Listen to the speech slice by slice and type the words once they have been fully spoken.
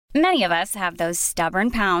Many of us have those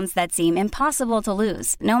stubborn pounds that seem impossible to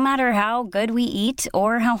lose, no matter how good we eat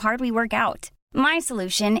or how hard we work out. My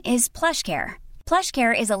solution is PlushCare.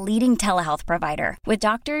 PlushCare is a leading telehealth provider with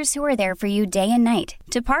doctors who are there for you day and night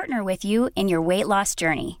to partner with you in your weight loss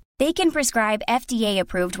journey. They can prescribe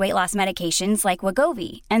FDA-approved weight loss medications like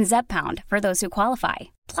Wegovy and Zepbound for those who qualify.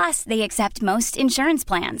 Plus, they accept most insurance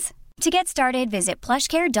plans. To get started, visit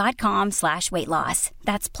plushcare.com/weightloss.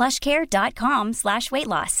 That's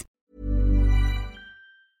plushcare.com/weightloss.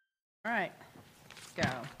 All right, let's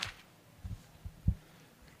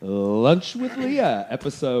go. Lunch with Leah,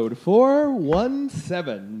 episode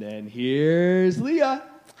 417. And here's Leah.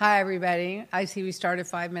 Hi, everybody. I see we started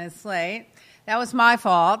 5 minutes late. That was my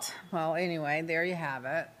fault. Well, anyway, there you have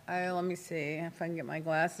it. Let me see if I can get my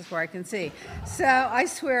glasses where I can see. So I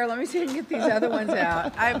swear, let me see if I can get these other ones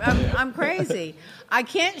out. I'm crazy. I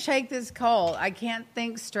can't shake this cold. I can't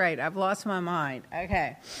think straight. I've lost my mind.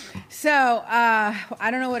 Okay. So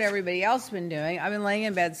I don't know what everybody else has been doing. I've been laying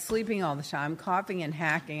in bed sleeping all the time, coughing and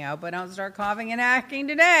hacking. I hope I don't start coughing and hacking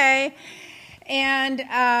today. And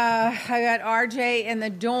I got RJ in the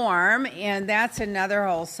dorm, and that's another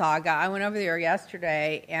whole saga. I went over there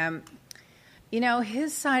yesterday, and, you know,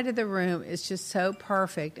 his side of the room is just so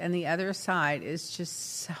perfect, and the other side is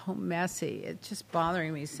just so messy. It's just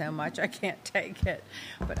bothering me so much. I can't take it.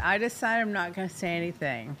 But I decided I'm not going to say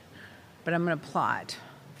anything, but I'm going to plot.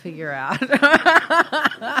 Figure out.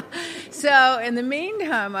 So in the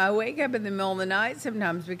meantime, I wake up in the middle of the night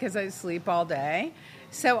sometimes because I sleep all day.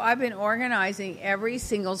 So I've been organizing every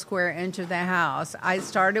single square inch of the house. I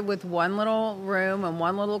started with one little room and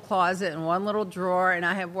one little closet and one little drawer, and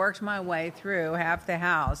I have worked my way through half the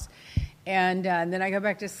house. And then I go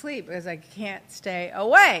back to sleep because I can't stay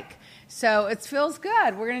awake. So it feels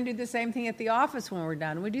good. We're going to do the same thing at the office when we're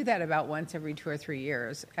done. We do that about once every 2 or 3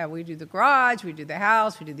 years. We do the garage, we do the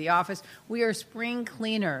house, we do the office. We are spring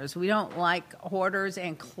cleaners. We don't like hoarders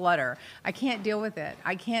and clutter. I can't deal with it.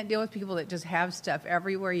 I can't deal with people that just have stuff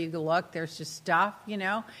everywhere you look. There's just stuff, you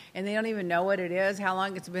know, and they don't even know what it is, how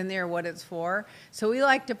long it's been there, what it's for. So we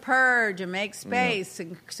like to purge and make space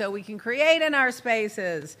so we can create in our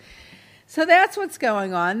spaces. So that's what's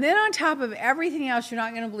going on. Then on top of everything else, you're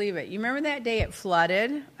not going to believe it. You remember that day it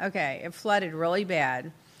flooded? Okay, it flooded really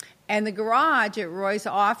bad. And the garage at Roy's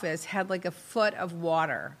office had like a foot of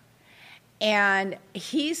water. And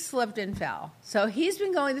he slipped and fell. So he's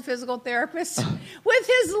been going to the physical therapist with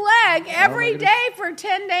his leg every day for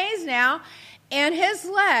 10 days now. And his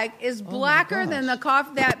leg is blacker than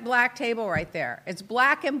that black table right there. It's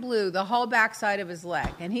black and blue, the whole backside of his leg.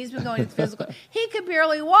 And he's been going to the physical. He could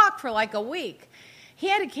barely walk for like a week. He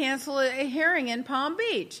had to cancel a hearing in Palm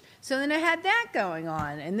Beach. So then I had that going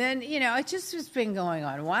on. And then, you know, it just has been going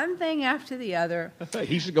on. One thing after the other.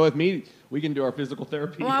 He should go with me. We can do our physical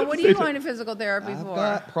therapy. Well, what are you going to physical therapy for? I've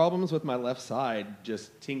got problems with my left side,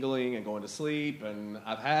 just tingling and going to sleep. And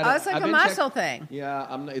I've had... Oh, it's like a muscle thing.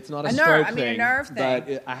 Yeah, it's not a stroke thing. A nerve thing.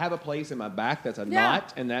 But I have a place in my back that's a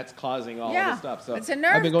knot, and that's causing all this stuff. So it's a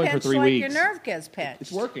nerve I've been going pinch, for 3 like weeks. Your nerve gets pinched.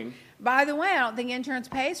 It's working. By the way, I don't think insurance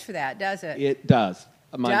pays for that, does it? It does.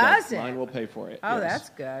 Mine does it? Mine will pay for it. Oh, yes. That's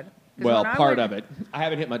good. Well, part of it. I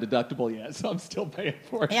haven't hit my deductible yet, so I'm still paying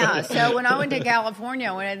for it. Yeah, so when I went to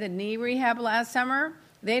California, when I had the knee rehab last summer,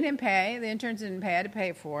 they didn't pay. The insurance didn't pay. I had to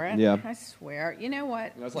pay for it. Yeah. I swear. You know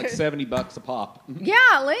what? That's like $70 a pop. Yeah,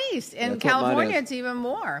 at least. In California, it's even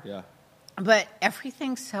more. Yeah. But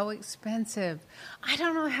everything's so expensive. I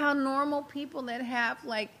don't know how normal people that have,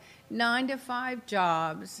 like, 9-to-5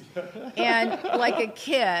 jobs and like a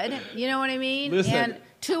kid, you know what I mean? Listen. And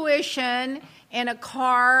tuition and a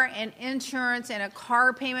car and insurance and a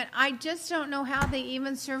car payment. I just don't know how they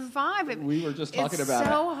even survive it. We were just talking about it. It's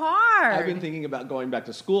so hard. I've been thinking about going back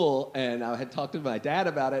to school, and I had talked to my dad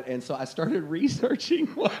about it, and so I started researching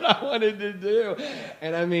what I wanted to do.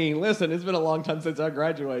 And I mean, listen, it's been a long time since I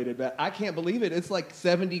graduated, but I can't believe it. It's like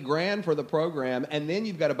 $70,000 for the program, and then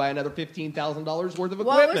you've got to buy another $15,000 worth of equipment.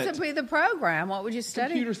 What was the program? What would you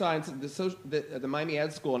study? Computer science. The Miami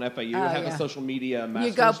Ad School and FAU have a social media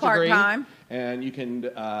master's degree. You go part-time? And you can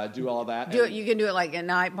do all of that. You can do it like at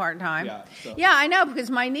night, part-time. Yeah. So. Yeah, I know,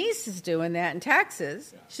 because my niece is doing that in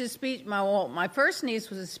Texas. Yeah. She's my first niece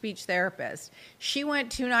was a speech therapist. She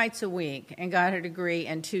went 2 nights a week and got her degree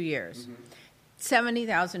in 2 years. Mm-hmm.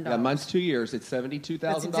 $70,000. Yeah, mine's 2 years. It's $72,000.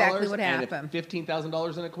 That's exactly what happened. And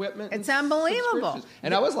 $15,000 in equipment. It's unbelievable.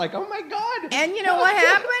 And I was like, oh my God. And you know what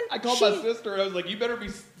happened? I called my sister and I was like, you better be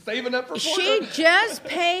saving up for She just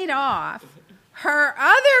paid off her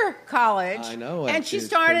other college. I know. And she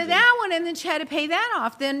started that one, and then she had to pay that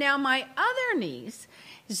off. Then now my other niece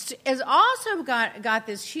has also got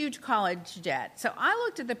this huge college debt. So I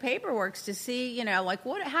looked at the paperwork to see, like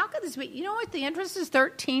how could this be? You know what? The interest is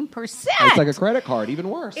 13%. It's like a credit card, even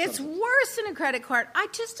worse. It's worse than a credit card. I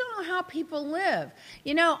just don't know how people live.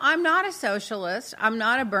 I'm not a socialist. I'm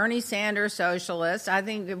not a Bernie Sanders socialist. I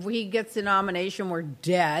think if he gets the nomination, we're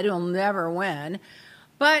dead. He'll never win.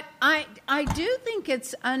 But I do think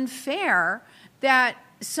it's unfair that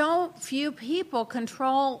so few people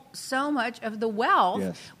control so much of the wealth.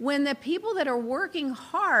 Yes. When the people that are working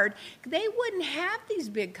hard, they wouldn't have these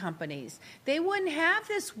big companies. They wouldn't have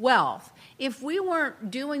this wealth if we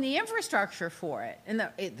weren't doing the infrastructure for it and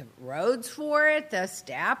the roads for it, the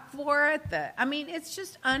staff for it. It's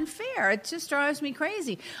just unfair. It just drives me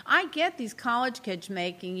crazy. I get these college kids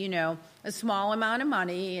making, a small amount of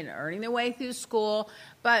money and earning their way through school.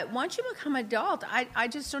 But once you become adult, I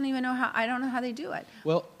just don't even know how. I don't know how they do it.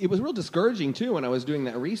 Well, it was real discouraging, too, when I was doing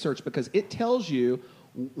that research because it tells you,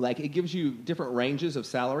 it gives you different ranges of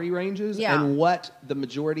salary ranges and what the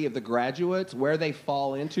majority of the graduates, where they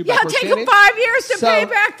fall into by percentage. Take them 5 years to pay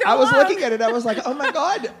back their loan. I was loan. looking at it. I was like, oh, my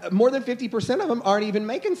God, more than 50% of them aren't even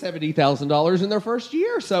making $70,000 in their first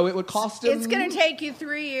year. So it would cost them... It's going to take you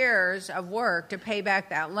 3 years of work to pay back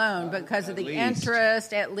that loan because of the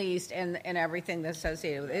interest, at least, and everything that's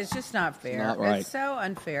associated with it. It's just not fair. It's not right. It's so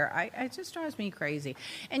unfair. It just drives me crazy.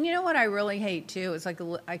 And you know what I really hate, too? It's like,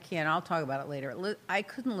 I'll talk about it later. I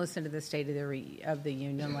couldn't listen to the State of the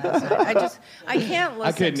Union last night. I can't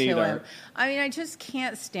listen to him. I just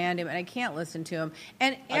can't stand him, and I can't listen to him.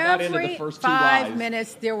 And every 5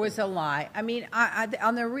 minutes there was a lie. On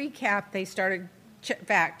the recap, they started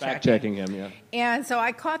fact-checking him, yeah. And so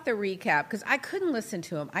I caught the recap because I couldn't listen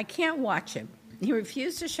to him. I can't watch him. He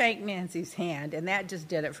refused to shake Nancy's hand, and that just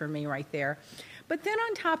did it for me right there. But then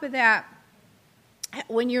on top of that,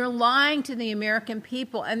 when you're lying to the American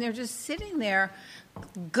people and they're just sitting there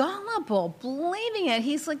gullible, believing it.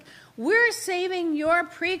 He's like, we're saving your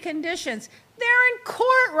preconditions. They're in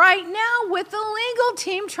court right now with the legal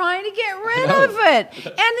team trying to get rid of it.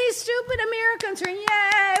 And these stupid Americans are,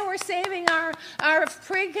 yay, we're saving our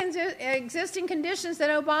pre-existing conditions that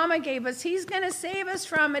Obama gave us. He's going to save us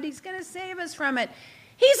from it. He's going to save us from it.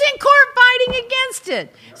 He's in court fighting against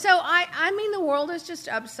it. So, the world is just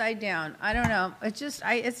upside down. I don't know.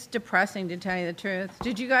 It's depressing, to tell you the truth.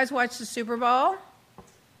 Did you guys watch the Super Bowl?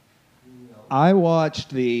 I watched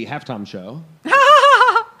the halftime show.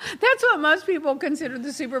 That's what most people consider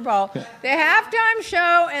the Super Bowl. The halftime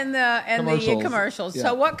show and the commercials. Yeah.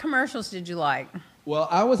 So what commercials did you like? Well,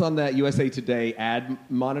 I was on that USA Today ad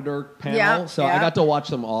monitor panel, I got to watch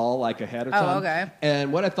them all ahead of time. Oh, okay.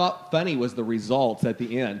 And what I thought funny was the results at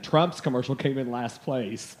the end. Trump's commercial came in last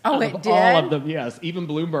place. Oh, it did? All of them, yes. Even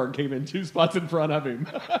Bloomberg came in 2 spots in front of him.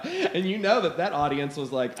 And that audience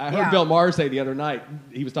was like, I heard Bill Maher say the other night,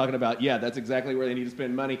 he was talking about, that's exactly where they need to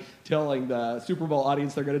spend money, telling the Super Bowl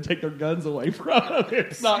audience they're going to take their guns away from them.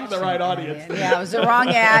 It's not the right audience. Yeah, it was the wrong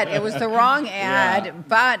ad. It was the wrong ad. Yeah.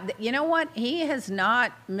 But you know what? He has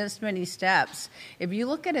not missed many steps. If you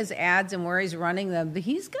look at his ads and where he's running them,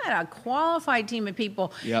 he's got a qualified team of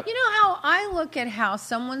people. Yep. You know how I look at how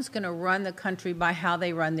someone's going to run the country by how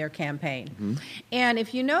they run their campaign. Mm-hmm. And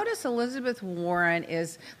if you notice, Elizabeth Warren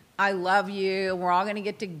is, I love you, we're all going to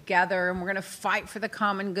get together, and we're going to fight for the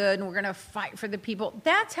common good, and we're going to fight for the people.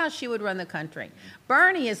 That's how she would run the country.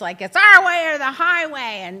 Bernie is like, it's our way or the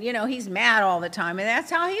highway, and, he's mad all the time, and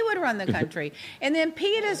that's how he would run the country. And then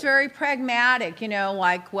Pete is very pragmatic,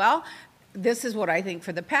 this is what I think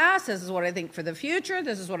for the past, this is what I think for the future,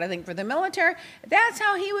 this is what I think for the military. That's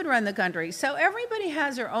how he would run the country. So everybody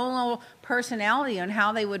has their own little personality on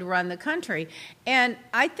how they would run the country. And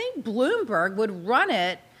I think Bloomberg would run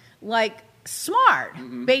it smart,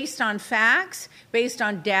 based on facts, based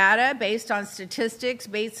on data, based on statistics.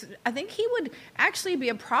 I think he would actually be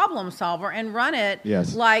a problem solver and run it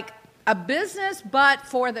like a business, but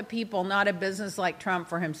for the people, not a business like Trump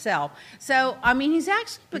for himself. So, he's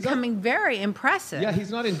actually becoming very impressive. Yeah, he's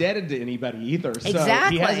not indebted to anybody either. So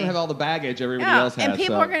exactly. He doesn't have all the baggage everybody else has. And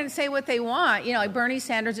people are going to say what they want. Bernie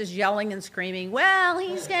Sanders is yelling and screaming, well,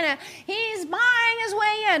 he's buying his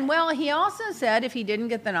way in. Well, he also said if he didn't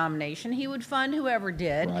get the nomination, he would fund whoever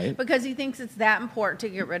did, because he thinks it's that important to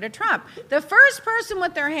get rid of Trump. The first person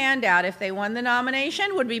with their hand out, if they won the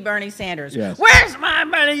nomination, would be Bernie Sanders. Yes. Where's my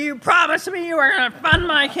money? You promised me you were going to fund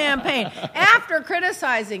my campaign, after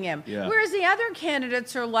criticizing him. Yeah. Whereas the other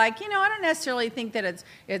candidates are like, I don't necessarily think that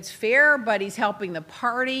it's fair, but he's helping the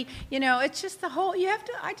party. It's just the whole,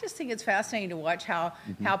 I just think it's fascinating to watch how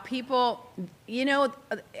people,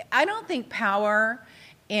 I don't think power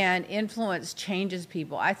and influence changes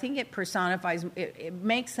people. I think it personifies, it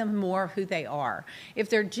makes them more who they are. If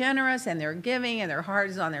they're generous and they're giving and their heart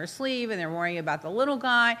is on their sleeve and they're worrying about the little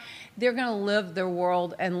guy, they're going to live their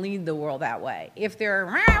world and lead the world that way. If they're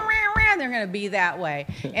they're going to be that way.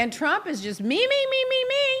 And Trump is just me.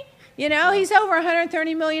 You know, he's over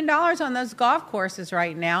 $130 million on those golf courses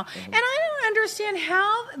right now. And I don't understand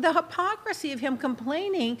how the hypocrisy of him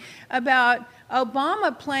complaining about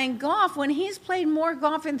Obama playing golf when he's played more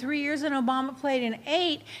golf in 3 years than Obama played in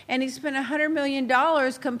 8, and he spent $100 million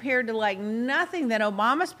compared to like nothing that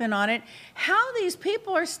Obama spent on it. How these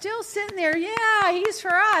people are still sitting there, yeah, he's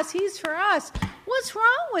for us. What's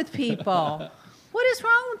wrong with people? What is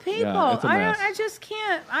wrong with people? Yeah, it's a mess. I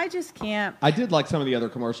just can't. I did like some of the other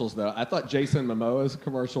commercials though. I thought Jason Momoa's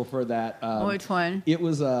commercial for that. Which one? It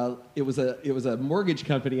was a mortgage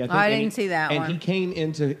company. I think. I didn't see that one. And he came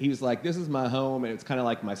into. He was like, "This is my home, and it's kind of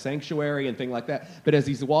like my sanctuary and thing like that." But as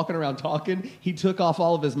he's walking around talking, he took off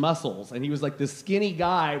all of his muscles, and he was like this skinny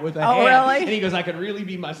guy with a hand. Really? And he goes, "I could really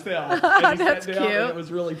be myself." And he That's sat down, cute. and it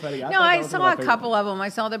was really funny. I saw a couple of them. I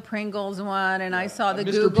saw the Pringles one, and I saw the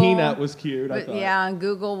Mr. Google. Peanut was cute. I thought. Yeah, and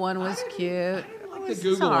Google one was cute. I didn't like the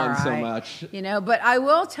Google one so much. You know, but I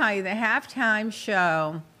will tell you, the halftime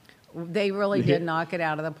show, they really did knock it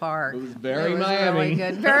out of the park. It was very Miami. Really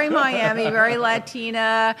good. Very Miami, very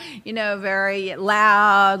Latina, you know, very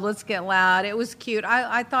loud. Let's get loud. It was cute.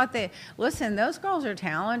 I thought listen, those girls are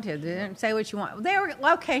talented. They didn't say what you want.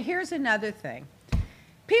 Okay, here's another thing.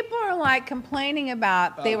 People are like complaining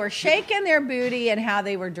about they were shaking their booty and how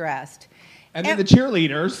they were dressed. And then the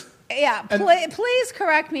cheerleaders. Yeah, please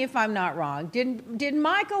correct me if I'm not wrong. Did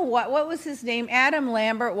Michael, what was his name, Adam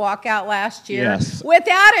Lambert, walk out last year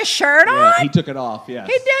without a shirt on? Yeah, he took it off, yes.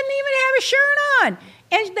 He didn't even have a shirt on.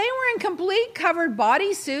 And they were in complete covered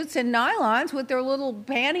bodysuits and nylons with their little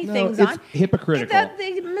panty things on. It's hypocritical.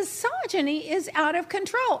 The misogyny is out of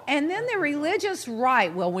control. And then the religious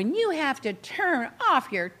right. Well, when you have to turn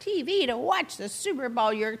off your TV to watch the Super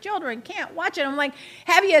Bowl, your children can't watch it. I'm like,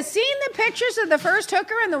 have you seen the pictures of the first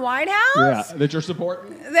hooker in the White House? Yeah, that you're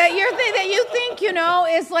supporting? That you think, you know,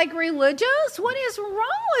 is like religious? What is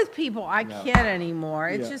wrong with people? I can't anymore.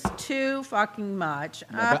 It's just too fucking much.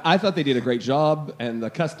 But I thought they did a great job, and the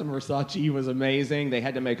custom Versace was amazing. They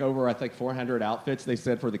had to make over, I think, 400 outfits, they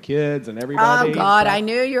said, for the kids and everybody. Oh, God, so I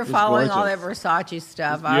knew you were following all that gorgeous. Versace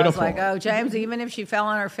stuff. I was like, oh, James, even if she fell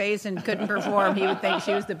on her face and couldn't perform, he would think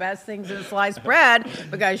she was the best thing since sliced bread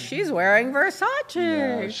because she's wearing Versace.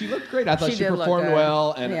 Yeah, she looked great. I thought she did look performed good.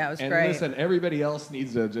 well. And, Yeah, it was and great. listen, everybody else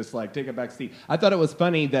needs to just like take a back seat. I thought it was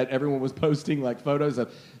funny that everyone was posting like photos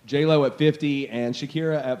of J-Lo at 50 and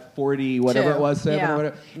Shakira at 40, whatever it was, 7 or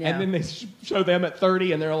whatever. Yeah. And then they show them at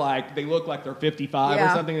 30 and they're like, they look like they're 55 or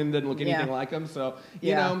Yeah. something and didn't look anything Yeah. like them. So, you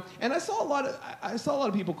Yeah. know, and I saw a lot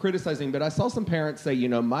of people criticizing, but I saw some parents say, you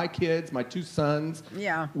know, my kids, my 2 sons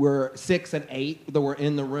were 6 and 8 that were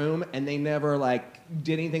in the room and they never like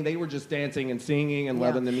did anything. They were just dancing and singing and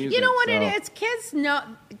loving the music. You know what it is?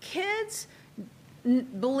 Kids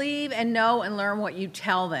believe and know and learn what you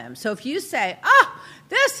tell them. So if you say, oh,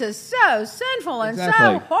 this is so sinful and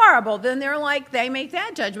so horrible, then they're like, they make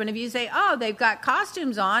that judgment. If you say, oh, they've got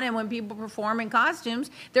costumes on, and when people perform in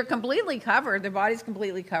costumes, they're completely covered, their body's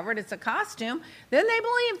completely covered, it's a costume, then they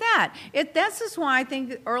believe that. This is why I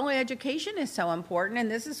think early education is so important,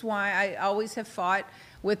 and this is why I always have fought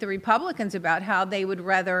with the Republicans about how they would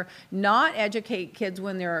rather not educate kids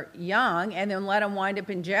when they're young and then let them wind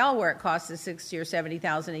up in jail where it costs us $60,000 or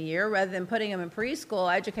 $70,000 a year, rather than putting them in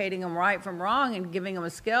preschool, educating them right from wrong, and giving them a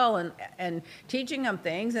skill and teaching them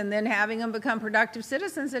things, and then having them become productive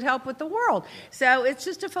citizens that help with the world. So it's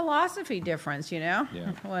just a philosophy difference, you know.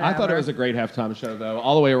 Yeah. I thought it was a great halftime show, though,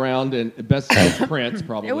 all the way around, and best Prince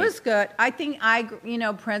probably. It was good. I think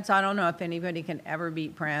Prince. I don't know if anybody can ever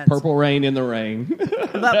beat Prince. Purple Rain in the Rain.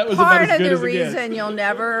 But that was part about as of good the as it gets. reason you'll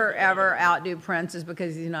never, ever outdo Prince is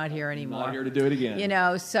because he's not here anymore. Not here to do it again. You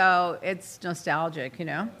know, so it's nostalgic, you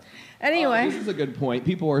know. Anyway. This is a good point.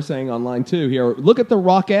 People are saying online, too, here, look at the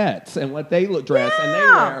Rockettes and what they dress and they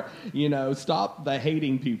wear. You know, stop the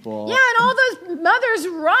hating people. Yeah, and all those mothers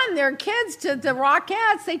run their kids to the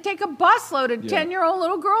Rockettes. They take a busload of 10-year-old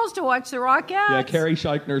little girls to watch the Rockettes. Yeah, Carrie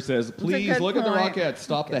Scheichner says, please look at the Rockettes.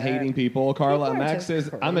 Stop the hating people. Carla Max says,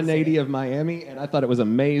 I'm a native of Miami, and I thought it was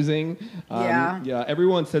amazing. Yeah,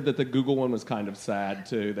 everyone said that the Google one was kind of sad,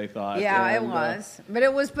 too, they thought. Yeah, it was.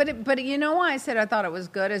 But you know why I said I thought it was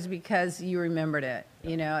good is because you remembered it.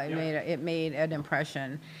 You know, it made an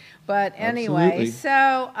impression. But anyway, Absolutely.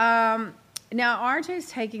 so now RJ's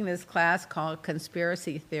taking this class called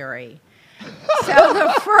Conspiracy Theory. So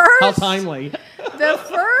the first... How timely. The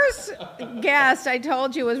first guest I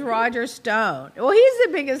told you was Roger Stone. Well, he's the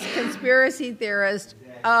biggest conspiracy theorist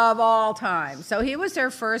of all time. So he was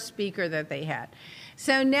their first speaker that they had.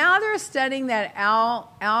 So now they're studying that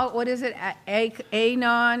what is it?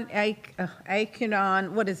 Anon,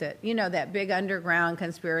 what is it? You know, that big underground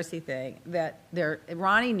conspiracy thing that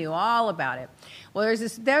Ronnie knew all about it. Well,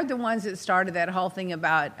 they're the ones that started that whole thing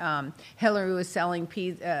about Hillary was selling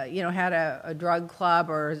pizza, had a drug club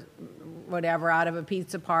or whatever out of a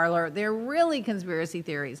pizza parlor. They're really conspiracy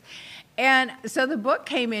theories. And so the book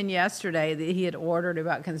came in yesterday that he had ordered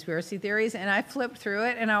about conspiracy theories, and I flipped through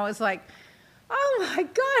it, and I was like, oh my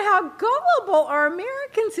God, how gullible are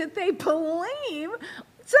Americans that they believe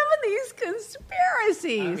some of these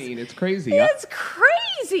conspiracies? I mean, it's crazy. It's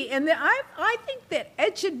crazy. And I think that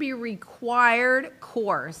it should be a required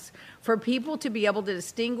course for people to be able to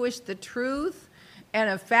distinguish the truth and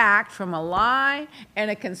a fact from a lie and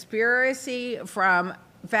a conspiracy from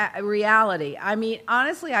reality. I mean,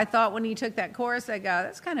 honestly, I thought when he took that course, I go,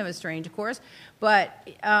 that's kind of a strange course. But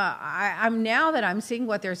I'm now that I'm seeing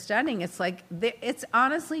what they're studying, it's like, it's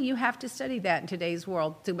honestly, you have to study that in today's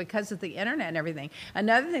world because of the internet and everything.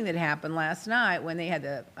 Another thing that happened last night when they had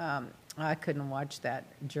the, I couldn't watch that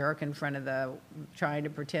jerk in front of trying to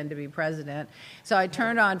pretend to be president. So I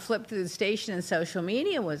flipped through the station and social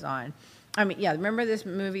media was on. I mean, yeah, remember this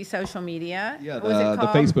movie, Social Media? Yeah, what was it called?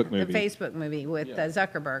 The Facebook movie. The Facebook movie with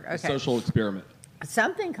Zuckerberg. Okay. The Social Experiment.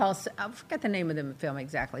 Something called, I forget the name of the film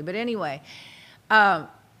exactly, but anyway,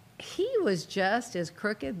 he was just as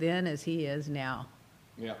crooked then as he is now.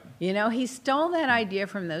 Yeah. He stole that idea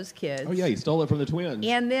from those kids. Oh, yeah, he stole it from the twins.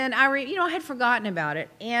 And then I had forgotten about it.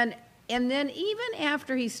 And then even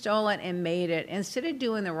after he stole it and made it, instead of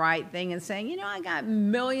doing the right thing and saying, I got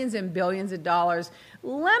millions and billions of dollars,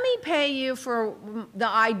 let me pay you for the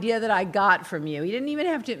idea that I got from you. He didn't even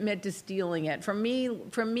have to admit to stealing it. From me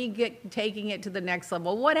taking it to the next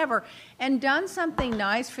level, whatever, and done something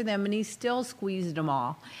nice for them, and he still squeezed them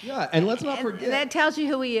all. Yeah, and let's not forget. That tells you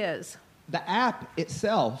who he is. The app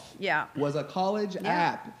itself was a college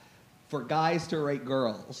app for guys to rate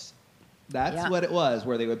girls. That's what it was,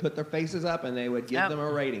 where they would put their faces up and they would give them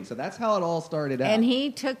a rating. So that's how it all started out. And he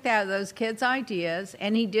took those kids' ideas,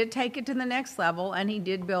 and he did take it to the next level, and he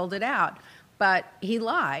did build it out. But he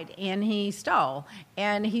lied, and he stole,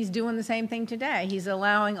 and he's doing the same thing today. He's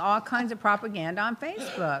allowing all kinds of propaganda on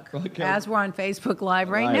Facebook, as we're on Facebook Live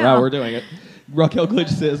right now. Right, we're doing it. Raquel Glitch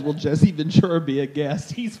says, will Jesse Ventura be a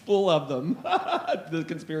guest? He's full of them. The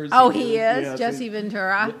conspiracy. Oh, he is? Yes, Jesse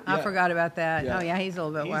Ventura? Yeah. I forgot about that. Yeah. Oh, yeah, he's a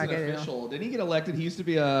little bit wacky. He's official. Didn't he get elected? He used to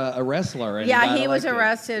be a wrestler. And he was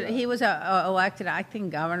arrested. Yeah. He was elected, I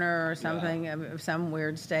think, governor or something of some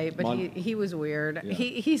weird state. But he was weird. Yeah.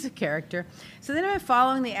 He's a character. So then I'm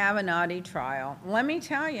following the Avenatti trial. Let me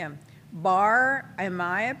tell you, in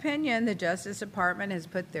my opinion, the Justice Department has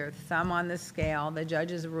put their thumb on the scale. The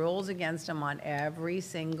judges rules against them on every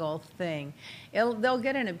single thing. They'll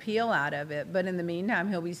get an appeal out of it, but in the meantime,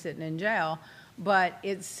 he'll be sitting in jail. But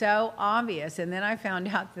it's so obvious. And then I found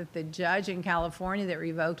out that the judge in California that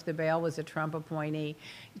revoked the bail was a Trump appointee.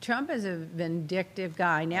 Trump is a vindictive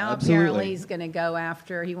guy. Now apparently he's going to go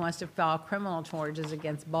after, he wants to file criminal charges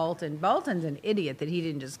against Bolton. Bolton's an idiot that he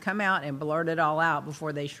didn't just come out and blurt it all out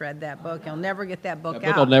before they shred that book. He'll never get that book out.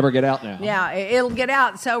 That book will never get out now. Yeah, it'll get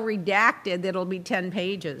out so redacted that it'll be 10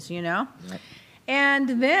 pages, Yep.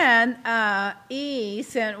 And then E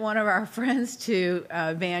sent one of our friends to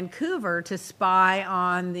Vancouver to spy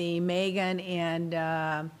on the Meghan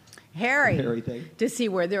and Harry thing. To see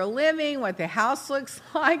where they're living, what the house looks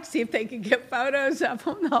like, see if they could get photos of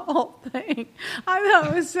them, the whole thing. I thought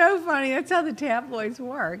it was so funny. That's how the tabloids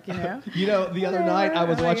work, The other night I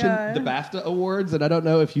was watching the BAFTA Awards, and I don't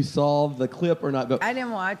know if you saw the clip or not. But I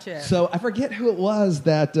didn't watch it. So I forget who it was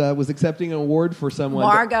that was accepting an award for someone.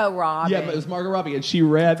 Margot Robbie. Yeah, but it was Margot Robbie, and she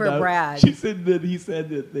read for Brad. He said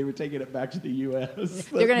that they were taking it back to the U.S.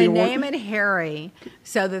 They're going to name it Harry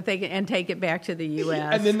so that they can take it back to the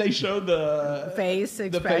U.S. And then they showed the face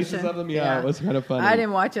expression. The faces of them. Yeah, it was kind of funny. I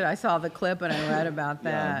didn't watch it. I saw the clip and I read about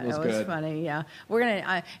that. It was funny. Yeah, we're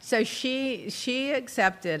gonna. So she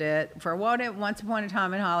accepted it for Once Upon a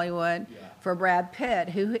Time in Hollywood for Brad Pitt.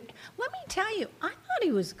 Who, let me tell you, I thought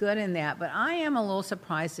he was good in that, but I am a little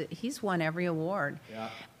surprised that he's won every award. Yeah.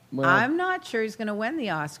 Well, I'm not sure he's going to win the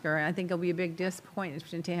Oscar. I think it'll be a big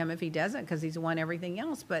disappointment to him if he doesn't, because he's won everything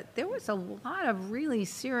else. But there was a lot of really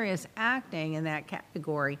serious acting in that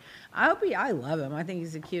category. I love him. I think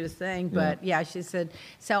he's the cutest thing. But yeah, she said,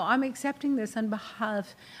 so I'm accepting this on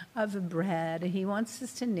behalf of Brad. He wants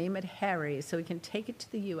us to name it Harry so we can take it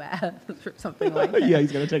to the U.S. or something like that. Yeah,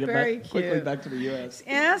 he's going to take Very it quickly cute. back to the U.S.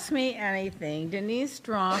 Ask me anything. Denise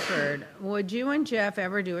Strawford, would you and Jeff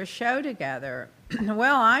ever do a show together?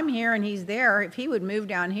 Well, I'm here and he's there. If he would move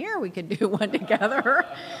down here, we could do one together.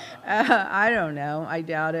 I don't know. I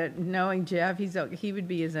doubt it. Knowing Jeff, he would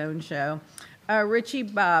be his own show. Richie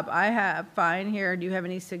Bob, I have fine hair. Do you have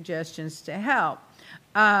any suggestions to help?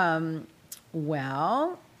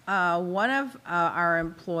 Well, one of our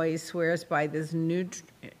employees swears by this Nutrafol,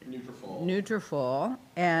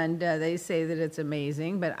 and they say that it's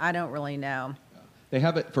amazing, but I don't really know. They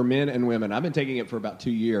have it for men and women. I've been taking it for about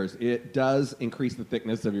 2 years. It does increase the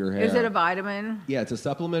thickness of your hair. Is it a vitamin? Yeah, it's a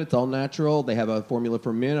supplement. It's all natural. They have a formula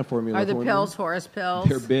for men, a formula for women. Are the pills horse pills?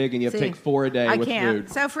 They're big, and you have to take 4 a day with food. I can't.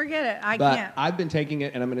 So forget it. I But can't. I've been taking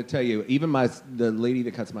it, and I'm going to tell you, even the lady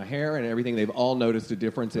that cuts my hair and everything, they've all noticed a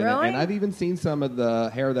difference in Really? it. And I've even seen some of the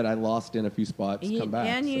hair that I lost in a few spots come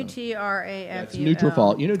back. Nutrafol. That's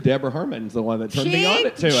Nutrafol. You know, Deborah Herman's the one that turned me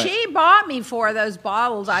on to it. She bought me 4 of those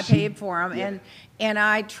bottles. I paid for them, and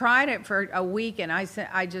I tried it for a week, and I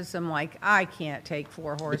am like, I can't take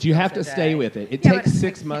 4 horse. But you have pills to a stay day. with it. It Yeah, takes but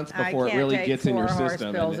 6 months before it really gets in your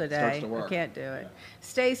system and it starts to work. I can't do it.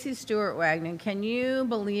 Stacy Stewart Wagner, can you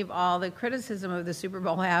believe all the criticism of the Super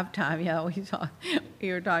Bowl halftime? Yeah, we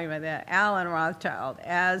were talking about that. Alan Rothschild,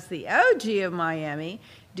 as the OG of Miami,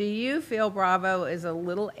 do you feel Bravo is a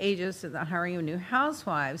little ageist in the hiring of new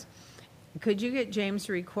housewives? Could you get James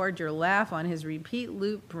to record your laugh on his repeat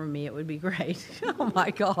loop for me? It would be great. Oh, my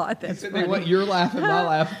God. That's funny. They want your laugh and my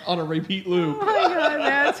laugh on a repeat loop. Oh, my God.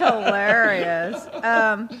 That's hilarious.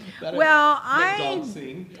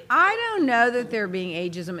 I don't know that they're being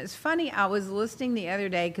ageism. It's funny. I was listening the other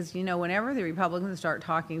day because, whenever the Republicans start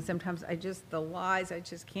talking, sometimes the lies, I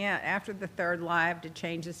just can't. After the third lie, I have to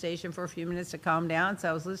change the station for a few minutes to calm down. So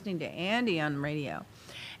I was listening to Andy on radio.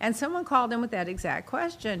 And someone called in with that exact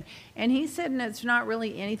question. And he said, and it's not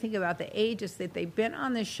really anything about the age, it's that they've been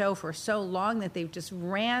on this show for so long that they've just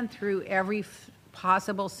ran through every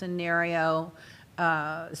possible scenario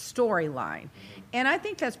storyline. And I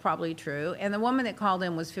think that's probably true. And the woman that called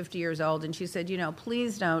in was 50 years old, and she said,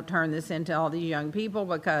 please don't turn this into all these young people,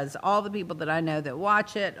 because all the people that I know that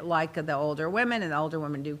watch it like the older women, and the older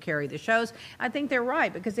women do carry the shows. I think they're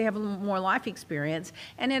right, because they have a little more life experience.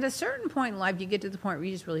 And at a certain point in life, you get to the point where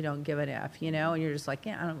you just really don't give an F, and you're just like,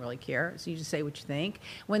 yeah, I don't really care. So you just say what you think.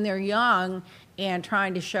 When they're young and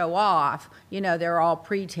trying to show off, they're all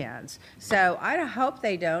pretense. So I hope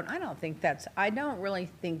they don't. I don't really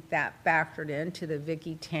think that factored into the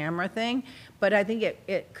Vicky Tamra thing, but I think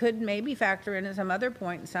it could maybe factor in at some other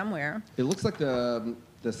point somewhere. It looks like the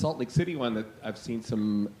Salt Lake City one that I've seen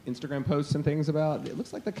some Instagram posts and things about. It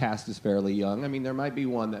looks like the cast is fairly young. I mean, there might be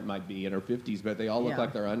one that might be in her 50s, but they all look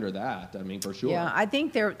like they're under that. I mean, for sure. Yeah, I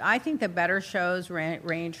think the better shows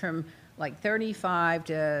range from like 35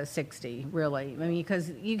 to 60, really. I mean,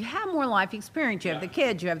 because you have more life experience. You have the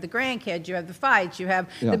kids, you have the grandkids, you have the fights, you have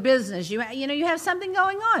the business. You have something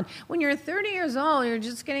going on. When you're 30 years old, you're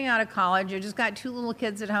just getting out of college, you just got 2 little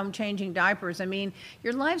kids at home changing diapers. I mean,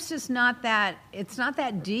 your life's just not that, it's not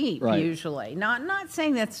that deep, usually. Not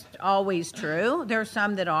saying that's always true. There are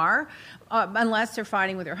some that are, unless they're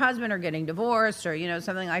fighting with their husband or getting divorced or,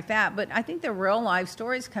 something like that. But I think the real life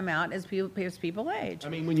stories come out as people age. I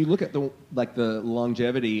mean, when you look at the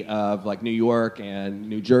longevity of like New York and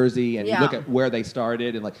New Jersey, and you look at where they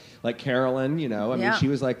started, and like Carolyn, I mean, she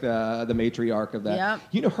was like the matriarch of that.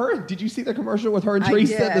 Her. Did you see the commercial with her and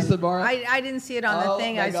Teresa at the Samara? I didn't see it on the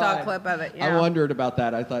thing. I saw a clip of it. Yeah. I wondered about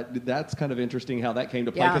that. I thought that's kind of interesting how that came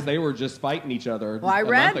to play, because they were just fighting each other. Well, I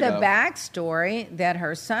read the backstory that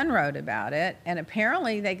her son wrote about it, and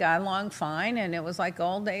apparently they got along fine, and it was like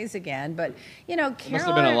old days again. But Carolyn must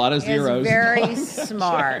have been a lot of zeros. is very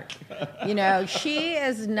smart. She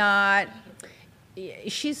is not.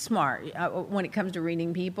 She's smart when it comes to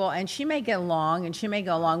reading people, and she may get along and she may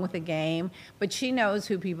go along with the game, but she knows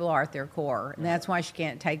who people are at their core, and that's why she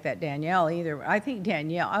can't take that Danielle either. I think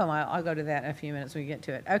Danielle. I'll go to that in a few minutes when we get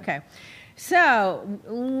to it. Okay,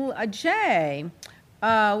 so Jay.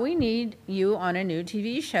 We need you on a new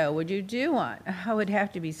TV show. Would you do one? It would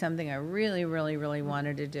have to be something I really, really, really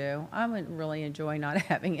wanted to do. I would really enjoy not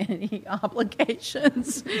having any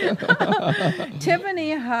obligations.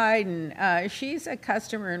 Tiffany Hayden, she's a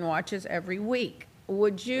customer and watches every week.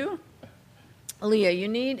 Would you? Leah, you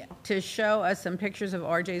need to show us some pictures of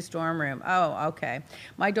RJ's dorm room. Oh, okay.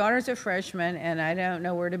 My daughter's a freshman, and I don't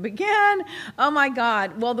know where to begin. Oh, my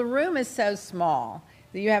God. Well, the room is so small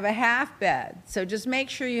that you have a half bed. So just make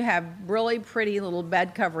sure you have really pretty little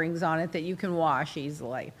bed coverings on it that you can wash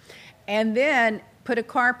easily. And then put a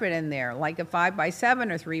carpet in there, like a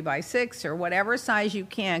 5x7 or 3x6 or whatever size you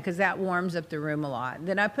can, because that warms up the room a lot.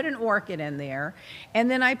 Then I put an orchid in there,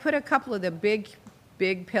 and then I put a couple of the big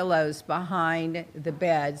pillows behind the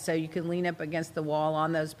bed so you can lean up against the wall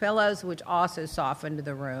on those pillows, which also softened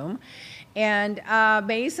the room. And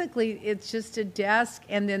basically, it's just a desk.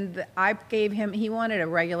 And then I gave him, he wanted a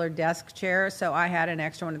regular desk chair, so I had an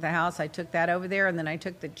extra one at the house. I took that over there, and then I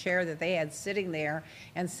took the chair that they had sitting there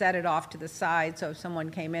and set it off to the side so if someone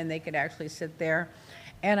came in, they could actually sit there.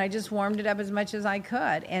 And I just warmed it up as much as I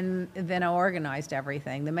could. And then I organized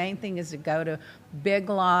everything. The main thing is to go to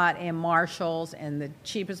Big Lot and Marshall's and the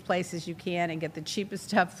cheapest places you can and get the cheapest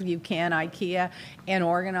stuff you can, IKEA, and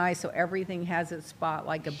organize so everything has its spot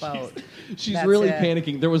like a boat. She's really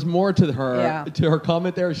panicking. There was more to her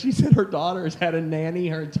comment there. She said her daughter has had a nanny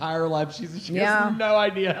her entire life. She has no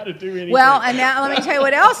idea how to do anything. Well, and now let me tell you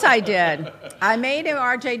what else I did. I made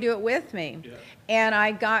RJ do it with me. Yeah. And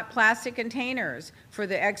I got plastic containers for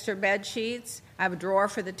the extra bed sheets. I have a drawer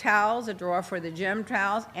for the towels, a drawer for the gym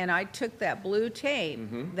towels, and I took that blue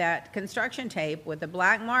tape, that construction tape with a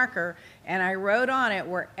black marker, and I wrote on it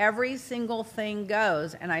where every single thing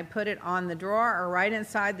goes, and I put it on the drawer or right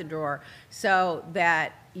inside the drawer so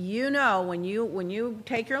that you know when you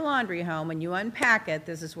take your laundry home and you unpack it,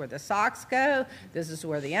 this is where the socks go, this is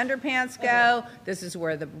where the underpants go, this is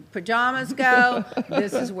where the pajamas go,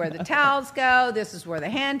 this is where the towels go, this is where the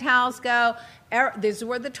hand towels go, this is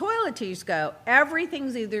where the toiletries go.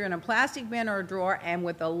 Everything's either in a plastic bin or a drawer and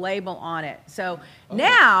with a label on it. So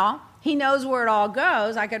now he knows where it all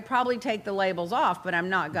goes. I could probably take the labels off, but I'm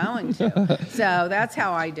not going to. So that's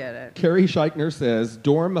how I did it. Carrie Scheichner says,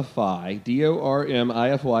 Dormify,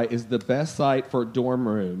 Dormify, is the best site for dorm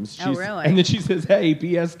rooms. Really? And then she says, hey,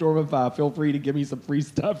 P.S. Dormify, feel free to give me some free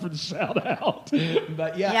stuff for the shout out.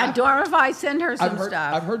 But yeah, Dormify, send her some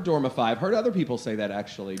stuff. I've heard Dormify. I've heard other people say that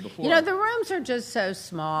actually before. You know, the rooms are just so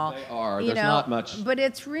small. They are. There's not much. But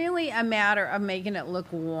it's really a matter of making it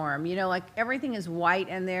look warm. You know, like everything is white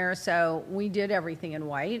in there, so we did everything in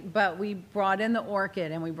white, but we brought in the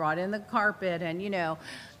orchid and we brought in the carpet and,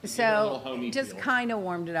 so just kind of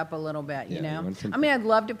warmed it up a little bit, you know. I mean, I'd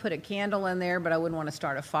love to put a candle in there, but I wouldn't want to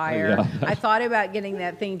start a fire. Oh, yeah. I thought about getting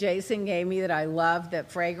that thing Jason gave me that I love, that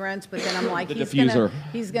fragrance, but then I'm like,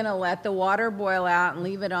 he's gonna let the water boil out and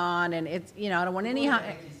leave it on, and it's, I don't want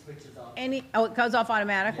it goes off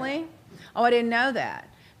automatically? Yeah. Oh, I didn't know that.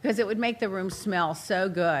 Because it would make the room smell so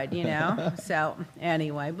good, So,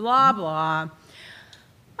 anyway, blah, blah.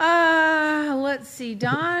 Let's see.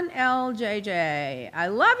 Don LJJ. I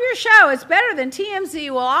love your show. It's better than TMZ.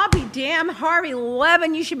 Well, I'll be damned. Harvey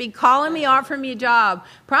Levin, you should be calling me, offering me a job.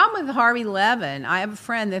 Problem with Harvey Levin, I have a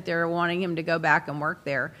friend that they're wanting him to go back and work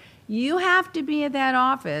there. You have to be at that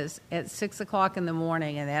office at 6 o'clock in the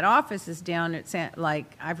morning, and that office is down at,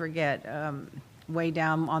 way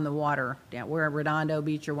down on the water, we're at Redondo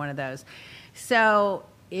Beach or one of those. So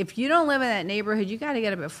if you don't live in that neighborhood, you got to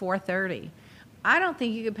get up at 4:30. I don't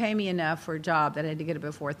think you could pay me enough for a job that I had to get up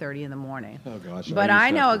at 4:30 in the morning. Oh, gosh. But I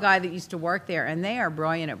know a guy that used to work there, and they are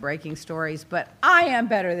brilliant at breaking stories. But I am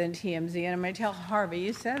better than TMZ, and I'm going to tell Harvey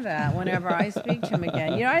you said that whenever I speak to him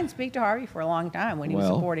again. I didn't speak to Harvey for a long time when he was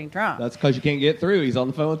supporting Trump. That's because you can't get through. He's on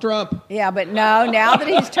the phone with Trump. Yeah, but no, now that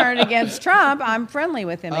he's turned against Trump, I'm friendly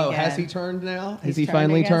with him again. Oh, has he turned now? Has he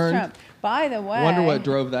finally turned? Trump. By the way, I wonder what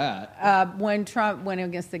drove that. When Trump went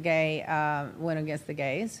against the gays,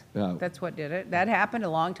 Oh. That's what did it. That happened a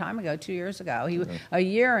long time ago, 2 years ago. A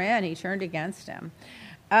year in, he turned against him.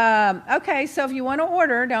 Okay, so if you want to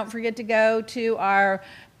order, don't forget to go to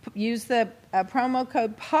use the promo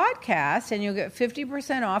code podcast, and you'll get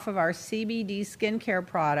 50% off of our CBD skincare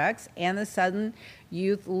products and the Sudden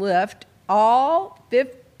Youth Lift.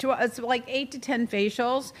 It's like 8 to 10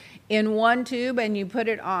 facials in one tube, and you put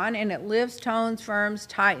it on, and it lifts, tones, firms,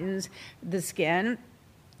 tightens the skin,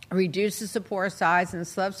 reduces the pore size, and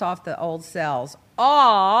sloughs off the old cells,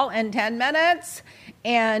 all in 10 minutes.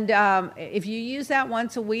 And if you use that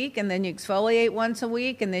once a week, and then you exfoliate once a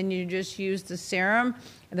week, and then you just use the serum,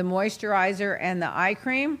 the moisturizer, and the eye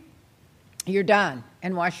cream, you're done.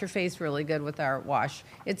 And wash your face really good with our wash.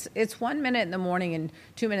 It's 1 minute in the morning and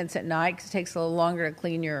 2 minutes at night, because it takes a little longer to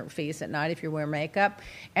clean your face at night if you're wearing makeup.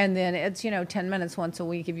 And then it's 10 minutes once a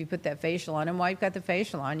week if you put that facial on. And while you've got the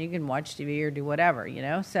facial on, you can watch TV or do whatever,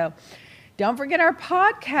 So Don't forget our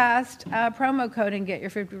podcast promo code and get your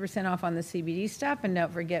 50% off on the CBD stuff. And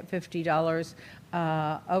don't forget $50,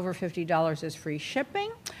 over $50 is free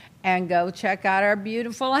shipping. And go check out our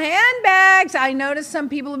beautiful handbags. I noticed some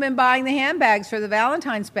people have been buying the handbags for the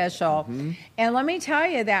Valentine's special. Mm-hmm. And let me tell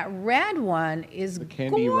you, that red one is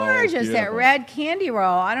gorgeous. That red candy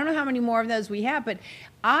roll. I don't know how many more of those we have, but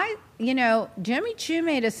Jimmy Choo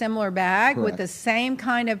made a similar bag with the same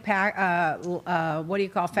kind of fabric?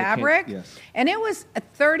 Yes. And it was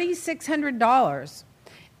 $3,600.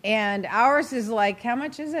 And ours is like, how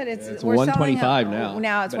much is it? It's $125 now.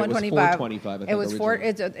 Now it's $125. It was $425. I think it was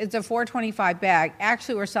it's a $425 bag.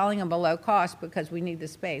 Actually, we're selling them below cost because we need the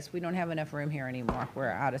space. We don't have enough room here anymore. We're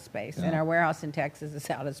out of space, and our warehouse in Texas is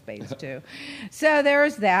out of space too. So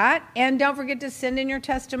there's that. And don't forget to send in your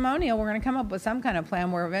testimonial. We're going to come up with some kind of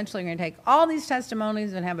plan where eventually we're going to take all these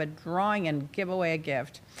testimonies and have a drawing and give away a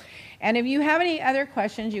gift. And if you have any other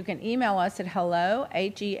questions, you can email us at hello,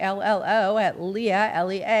 HELLO, at Leah,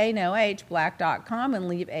 L-E-A, no H, black.com, and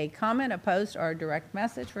leave a comment, a post, or a direct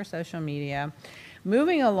message for social media.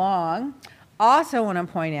 Moving along, also want to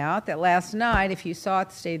point out that last night, if you saw at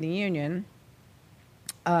the State of the Union,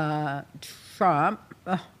 Trump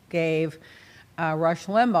gave Rush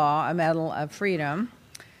Limbaugh a Medal of Freedom.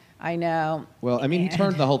 I know. Well, I mean, he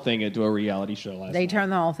turned the whole thing into a reality show last night. They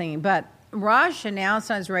turned the whole thing, but Rush announced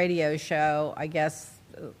on his radio show, I guess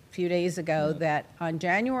a few days ago, that on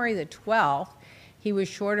January the 12th, he was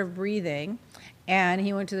short of breathing, and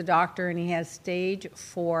he went to the doctor, and he has stage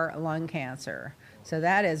 4 lung cancer. So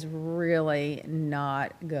that is really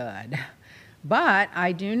not good. But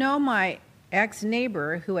I do know my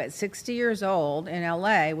ex-neighbor, who at 60 years old in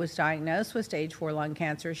L.A. was diagnosed with stage 4 lung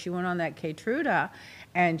cancer. She went on that Keytruda,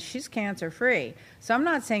 and she's cancer-free. So I'm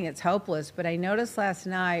not saying it's hopeless, but I noticed last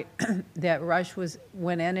night that Rush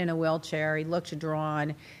went in a wheelchair. He looked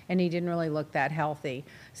drawn, and he didn't really look that healthy.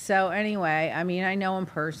 So anyway, I mean, I know him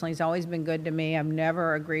personally. He's always been good to me. I've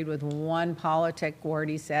never agreed with one politic word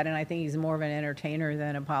he said, and I think he's more of an entertainer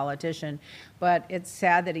than a politician. But it's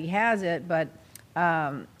sad that he has it, but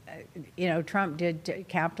Trump did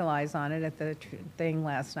capitalize on it at the thing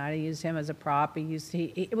last night. He used him as a prop.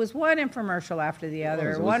 It was one infomercial after the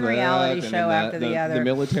other, one reality show after the other. The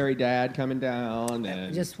military dad coming down.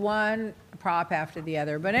 And just one prop after the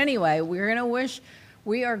other. But anyway, we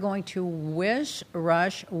are going to wish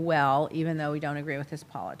Rush well, even though we don't agree with his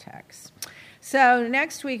politics. So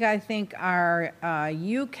next week, I think our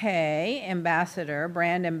UK ambassador,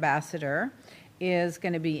 brand ambassador, is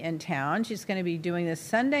going to be in town. She's going to be doing the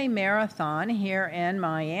Sunday Marathon here in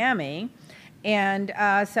Miami. And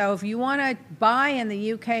so if you want to buy in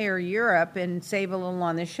the UK or Europe and save a little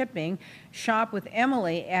on the shipping, shop with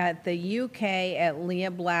Emily at the UK at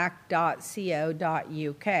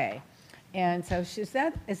leahblack.co.uk. And so is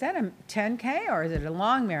that a 10K or is it a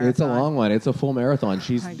long marathon? It's a long one. It's a full marathon.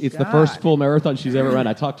 It's the first full marathon she's ever run.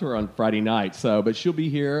 I talked to her on Friday night, but she'll be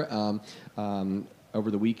here over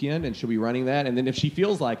the weekend, and she'll be running that. And then if she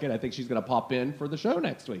feels like it, I think she's going to pop in for the show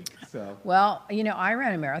next week. So, well, I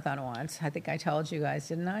ran a marathon once. I think I told you guys,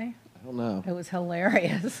 didn't I? I don't know. It was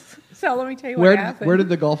hilarious. So let me tell you what happened. Where did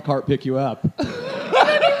the golf cart pick you up? I didn't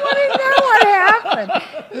want to know what happened.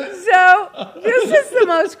 So this is the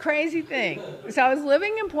most crazy thing. So I was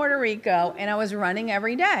living in Puerto Rico, and I was running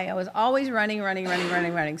every day. I was always running.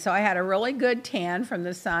 So I had a really good tan from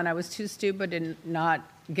the sun. I was too stupid to not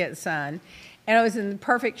get sun. And I was in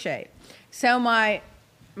perfect shape. So my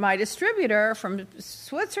distributor from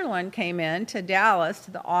Switzerland came in to Dallas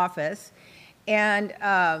to the office, and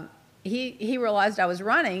he realized I was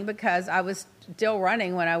running because I was still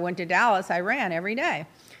running when I went to Dallas. I ran every day.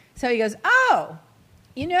 So he goes, "Oh,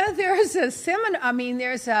 there's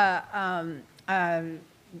a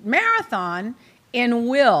marathon in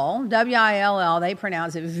Will, W-I-L-L. They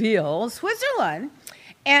pronounce it Ville, Switzerland,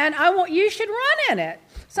 and you should run in it."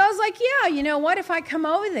 So I was like, yeah, you know what? If I come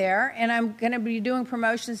over there and I'm going to be doing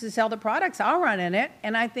promotions to sell the products, I'll run in it.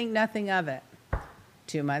 And I think nothing of it.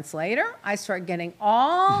 2 months later, I start getting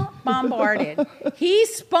all bombarded. He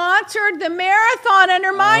sponsored the marathon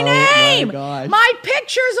under my name. My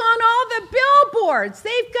picture's on all the billboards.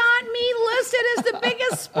 They've got me listed as the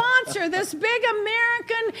biggest sponsor. This big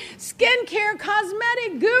American skincare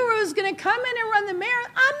cosmetic guru is going to come in and run the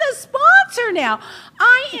marathon. I'm the sponsor now.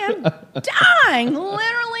 I am dying,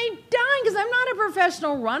 literally dying, because I'm not a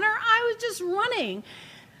professional runner. I was just running.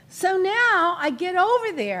 So now I get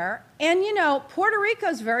over there, and Puerto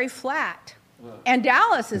Rico's very flat, and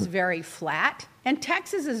Dallas is very flat, And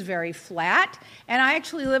Texas is very flat. And I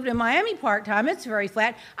actually lived in Miami part-time. It's very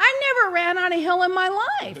flat. I never ran on a hill in my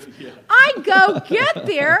life. I go get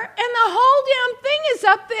there, and the whole damn thing is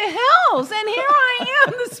up the hills. And here I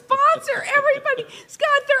am, the sponsor. Everybody's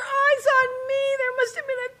got their eyes on me. There must have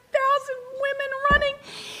been 1,000 women running.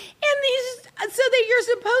 And so that you're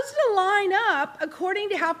supposed to line up according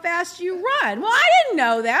to how fast you run. Well, I didn't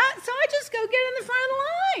know that, so I just go get in the front of the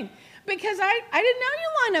line because I didn't know you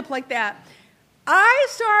line up like that. I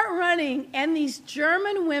start running, and these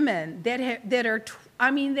German women that are,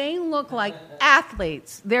 they look like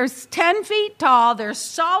athletes. They're 10 feet tall. They're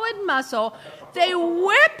solid muscle. They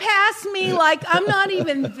whip past me like I'm not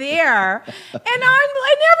even there, and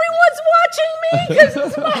everyone's watching me because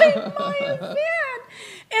it's my event.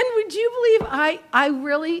 And would you believe I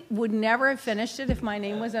really would never have finished it if my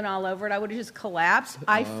name wasn't all over it? I would have just collapsed.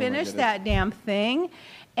 I finished that damn thing,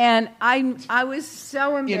 and I was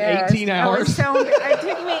so embarrassed. In 18 hours? It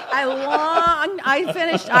took me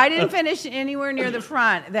I didn't finish anywhere near the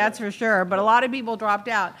front, that's for sure, but a lot of people dropped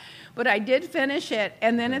out. But I did finish it,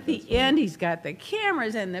 and then at the end, he's got the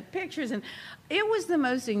cameras and the pictures, and it was the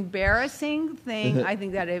most embarrassing thing I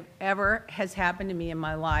think that ever has happened to me in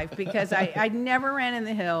my life because I never ran in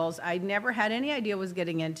the hills. I never had any idea what I was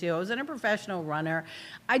getting into. I wasn't a professional runner.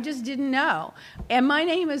 I just didn't know. And my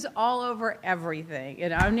name is all over everything.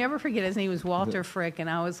 And I'll never forget his name was Walter Frick, and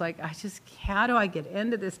I was like, how do I get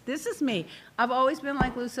into this? This is me. I've always been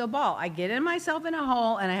like Lucille Ball. I get in myself in a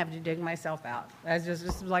hole, and I have to dig myself out. That's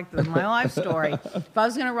just like my life story. If I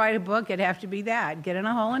was going to write a book, it'd have to be that. Get in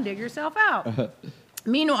a hole and dig yourself out.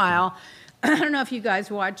 Meanwhile, I don't know if you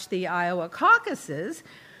guys watch the Iowa caucuses,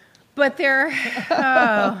 but they're,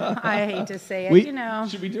 I hate to say it,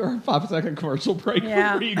 Should we do our 5-second commercial break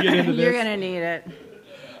before you get into this? You're going to need it.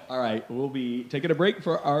 All right, we'll be taking a break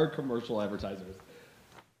for our commercial advertisers.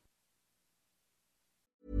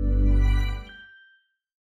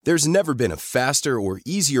 There's never been a faster or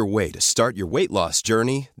easier way to start your weight loss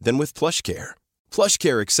journey than with PlushCare.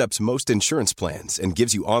 PlushCare accepts most insurance plans and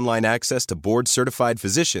gives you online access to board-certified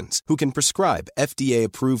physicians who can prescribe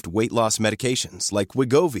FDA-approved weight loss medications like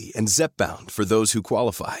Wegovy and Zepbound for those who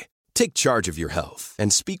qualify. Take charge of your health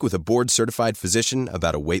and speak with a board-certified physician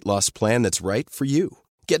about a weight loss plan that's right for you.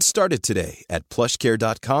 Get started today at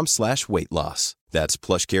plushcare.com/weight loss. That's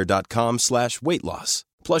plushcare.com/weight loss.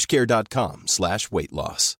 plushcare.com/weight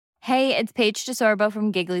loss. Hey, it's Paige DeSorbo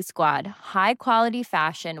from Giggly Squad. High quality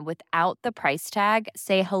fashion without the price tag.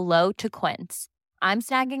 Say hello to Quince. I'm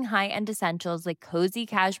snagging high-end essentials like cozy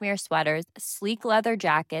cashmere sweaters, sleek leather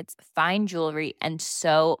jackets, fine jewelry, and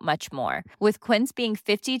so much more. With Quince being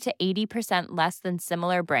 50 to 80% less than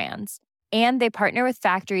similar brands. And they partner with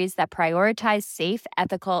factories that prioritize safe,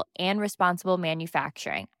 ethical, and responsible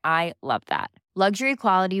manufacturing. I love that. Luxury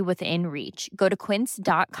quality within reach. Go to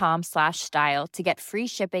quince.com/style to get free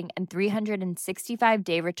shipping and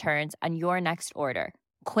 365-day returns on your next order.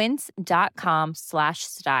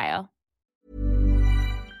 Quince.com/style.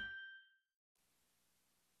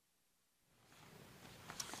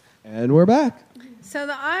 And we're back. So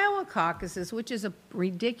the Iowa caucuses, which is a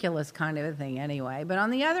ridiculous kind of a thing anyway, but on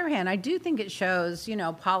the other hand, I do think it shows,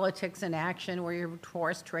 politics in action where you're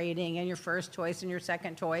horse trading and your first choice and your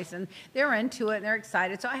second choice, and they're into it and they're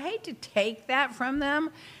excited. So I hate to take that from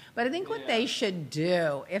them, but I think what they should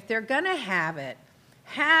do, if they're going to have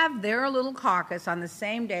their little caucus on the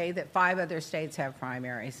same day that 5 other states have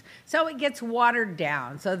primaries. So it gets watered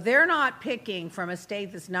down. So they're not picking from a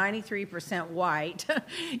state that's 93% white,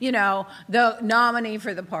 the nominee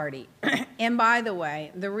for the party. And by the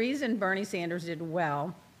way, the reason Bernie Sanders did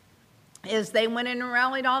well is they went in and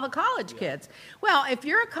rallied all the college kids. Well, if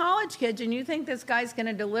you're a college kid and you think this guy's going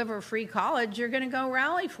to deliver free college, you're going to go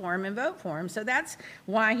rally for him and vote for him. So that's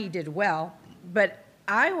why he did well. But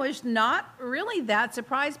I was not really that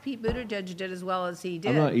surprised Pete Buttigieg did as well as he did.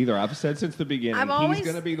 I'm not either. I've said since the beginning, he's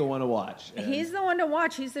going to be the one to watch. He's the one to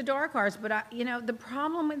watch. He's the dark horse. But, the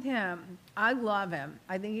problem with him, I love him.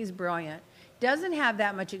 I think he's brilliant. Doesn't have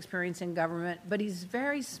that much experience in government, but he's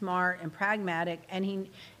very smart and pragmatic, and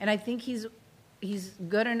I think he's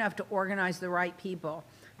good enough to organize the right people.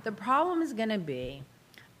 The problem is going to be,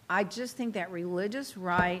 I just think that religious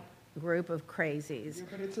right group of crazies. Yeah,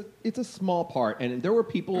 but it's a small part, and there were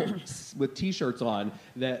people with T-shirts on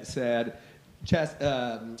that said,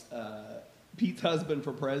 Pete's husband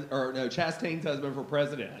for Chastain's husband for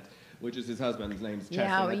president, which is his husband's name's Chastain.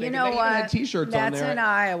 Yeah, well, you know what? Had T-shirts that's on there. In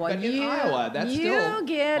Iowa. That's in Iowa. That's still part of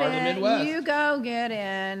the Midwest. You go get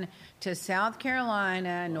in to South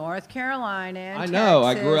Carolina, North Carolina, and I know.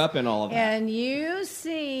 Texas, I grew up in all of that. And you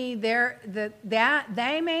see that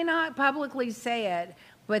they may not publicly say it,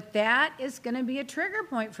 but that is going to be a trigger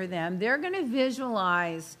point for them. They're going to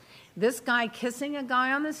visualize this guy kissing a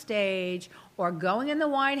guy on the stage or going in the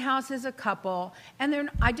White House as a couple, and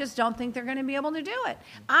I just don't think they're going to be able to do it.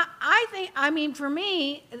 I mean, for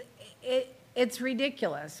me, it's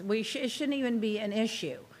ridiculous. It shouldn't even be an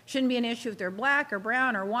issue. Shouldn't be an issue if they're black or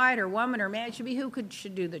brown or white or woman or man. It should be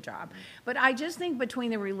should do the job. But I just think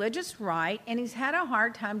between the religious right, and he's had a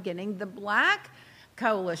hard time getting the black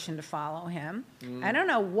coalition to follow him. I don't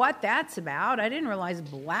know what that's about. I didn't realize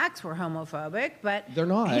blacks were homophobic, but they're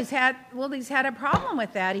not. He's had a problem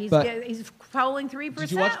with that. He's polling 3%.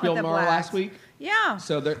 Did you watch Bill Maher last week? Yeah.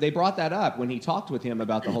 So they brought that up when he talked with him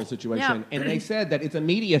about the whole situation, and they said that it's a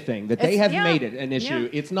media thing, that they have made it an issue.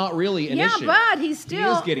 Yeah. It's not really an issue. Yeah, but he's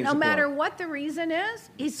still, he is getting no support. matter what the reason is,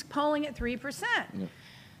 he's polling at 3%. Yeah.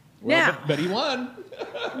 Well, now, but he won.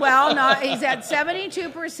 Well, he's at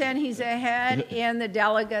 72%. He's ahead in the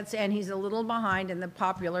delegates, and he's a little behind in the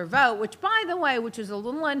popular vote, which, by the way, is a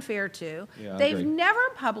little unfair, too. Yeah, They've never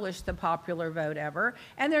published the popular vote ever,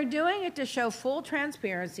 and they're doing it to show full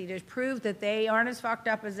transparency, to prove that they aren't as fucked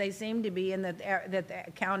up as they seem to be and that the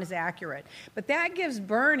count is accurate. But that gives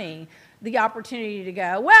Bernie the opportunity to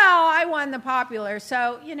go, well, I won the popular.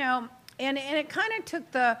 So, and it kind of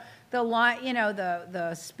took the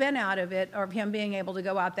spin out of it, or of him being able to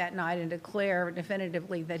go out that night and declare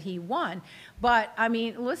definitively that he won. But I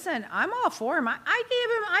mean, listen, I'm all for him. I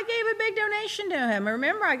gave a big donation to him.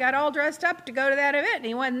 Remember, I got all dressed up to go to that event, and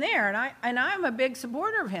he wasn't there. And I'm a big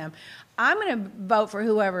supporter of him. I'm going to vote for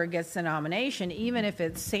whoever gets the nomination, even if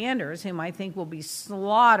it's Sanders, whom I think will be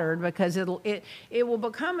slaughtered, because it will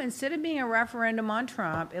become, instead of being a referendum on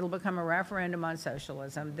Trump, it'll become a referendum on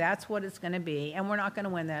socialism. That's what it's going to be, and we're not going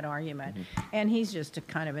to win that argument. Mm-hmm. And he's just a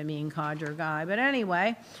kind of a mean codger guy. But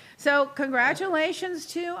anyway, so congratulations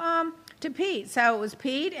to Pete. So it was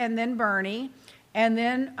Pete, and then Bernie, and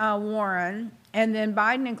then Warren, and then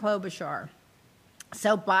Biden and Klobuchar.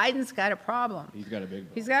 So Biden's got a problem. He's got a big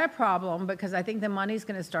problem. He's got a problem because I think the money's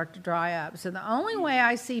going to start to dry up. So the only way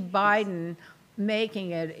I see Biden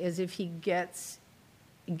making it is if he gets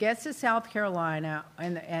to South Carolina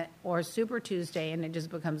or Super Tuesday, and it just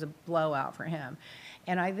becomes a blowout for him.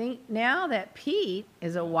 And I think now that Pete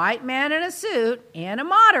is a white man in a suit and a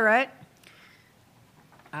moderate,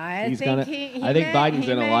 I think Biden's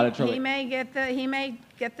in a lot of trouble. He may get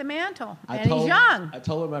the mantle, he's young. I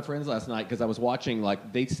told one of my friends last night, because I was watching.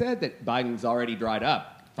 They said that Biden's already dried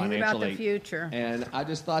up financially. He's about the future, and I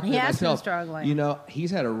just thought to he has myself, been struggling.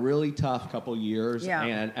 He's had a really tough couple years, yeah.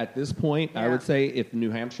 And at this point, I would say if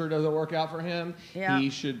New Hampshire doesn't work out for him,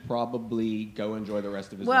 he should probably go enjoy the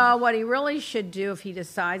rest of his life. Well, what he really should do if he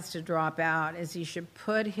decides to drop out is he should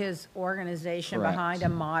put his organization behind a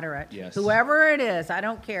moderate. Yes. Whoever it is, I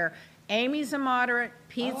don't care. Amy's a moderate,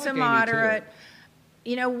 Pete's a moderate.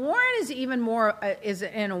 Warren is even more, is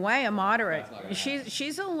in a way a moderate.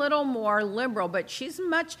 She's a little more liberal, but she's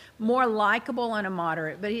much more likable and a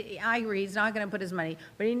moderate. But I agree, he's not going to put his money.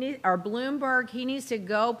 But Bloomberg, he needs to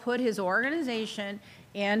go put his organization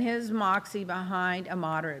and his moxie behind a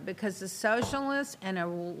moderate, because the socialists and a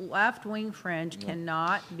left-wing fringe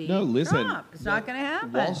cannot be Trump. It's not going to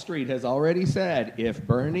happen. Wall Street has already said if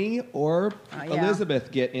Bernie or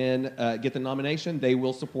Elizabeth get the nomination, they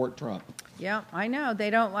will support Trump. Yeah, I know. They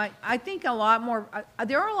don't like... I think a lot more...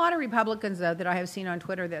 there are a lot of Republicans, though, that I have seen on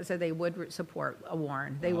Twitter that said they would support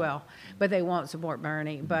Warren. They will. But they won't support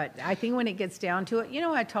Bernie. But I think when it gets down to it...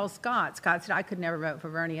 I told Scott. Scott said, I could never vote for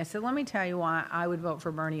Bernie. I said, let me tell you why I would vote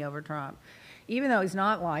for Bernie over Trump. Even though he's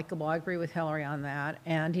not likable, I agree with Hillary on that,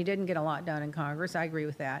 and he didn't get a lot done in Congress, I agree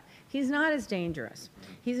with that. He's not as dangerous.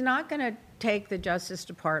 He's not going to take the Justice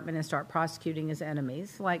Department and start prosecuting his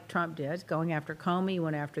enemies like Trump did, going after Comey,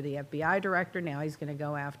 went after the FBI director, now he's going to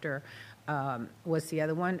go after, what's the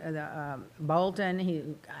other one,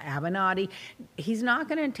 Bolton, Avenatti. He's not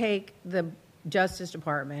going to take the Justice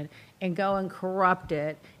Department and go and corrupt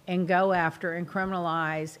it and go after and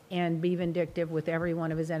criminalize and be vindictive with every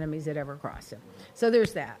one of his enemies that ever crossed him. So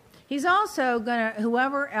there's that. He's also going to,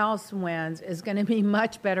 whoever else wins is going to be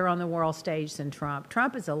much better on the world stage than Trump.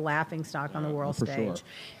 Trump is a laughingstock on the world stage. Sure.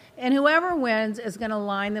 And whoever wins is going to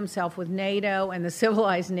line themselves with NATO and the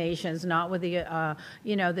civilized nations, not with the,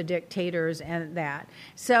 the dictators and that.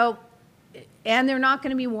 So, and they're not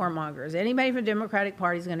going to be warmongers. Anybody from the Democratic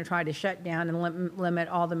Party is going to try to shut down and limit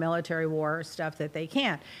all the military war stuff that they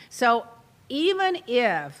can. So even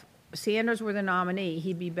if Sanders were the nominee,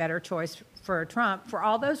 he'd be a better choice for Trump for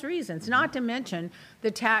all those reasons, not to mention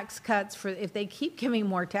the tax cuts. If they keep giving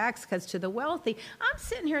more tax cuts to the wealthy, I'm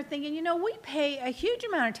sitting here thinking, we pay a huge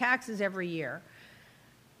amount of taxes every year.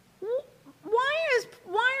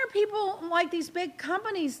 Why are people like these big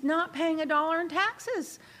companies not paying $1 in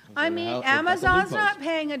taxes? I mean, That's a Amazon's new not post.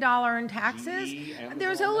 paying $1 in taxes. GE, Amazon,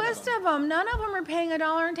 There's a list of them. None of them are paying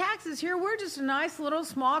 $1 in taxes. Here, we're just a nice little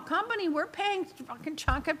small company. We're paying a fucking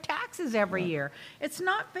chunk of taxes every year. It's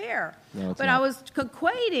not fair. No, it's but not. I was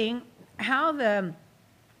equating how the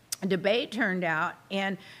debate turned out,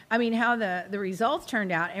 and I mean how the results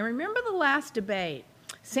turned out. And remember the last debate.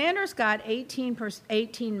 Sanders got 18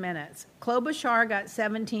 minutes. Klobuchar got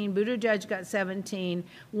 17. Buttigieg got 17.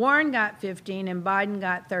 Warren got 15. And Biden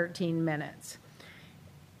got 13 minutes.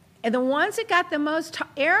 And the ones that got the most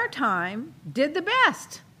airtime did the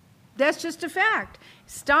best. That's just a fact.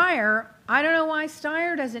 Steyer, I don't know why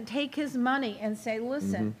Steyer doesn't take his money and say,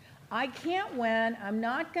 listen, I can't win. I'm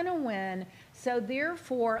not going to win. So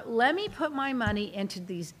therefore, let me put my money into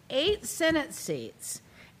these 8 Senate seats.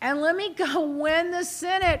 And let me go win the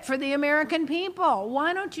Senate for the American people.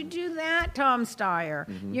 Why don't you do that, Tom Steyer?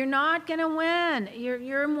 You're not going to win.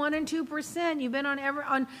 You're in 1% and 2%. You've been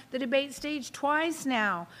on the debate stage twice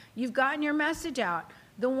now. You've gotten your message out.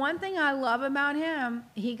 The one thing I love about him,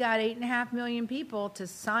 he got 8.5 million people to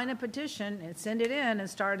sign a petition and send it in and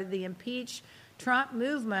started the impeach Trump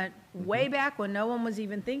movement way back when no one was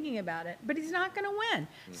even thinking about it. But he's not going to win.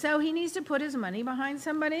 So he needs to put his money behind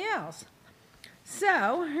somebody else.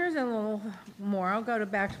 So here's a little more. I'll go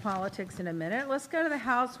back to politics in a minute. Let's go to the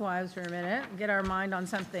housewives for a minute. Get our mind on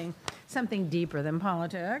something deeper than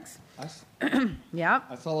politics. Yeah.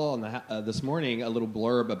 I saw on this morning a little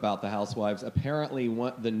blurb about the housewives. Apparently,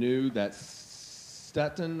 that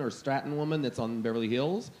Stratton woman that's on Beverly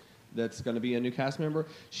Hills, that's going to be a new cast member.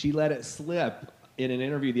 She let it slip in an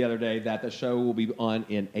interview the other day that the show will be on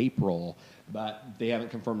in April. But they haven't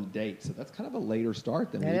confirmed the date, so that's kind of a later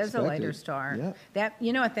start than we expected. That is a later start. Yeah. That,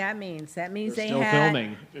 you know what that means? That means They're they still had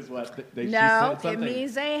filming, is what she no. said. It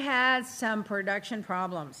means they had some production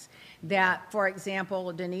problems. That, for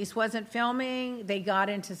example, Denise wasn't filming. They got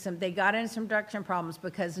into some production problems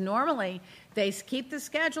because normally they keep the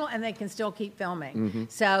schedule and they can still keep filming.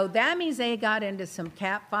 So that means they got into some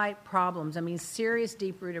catfight problems. I mean, serious,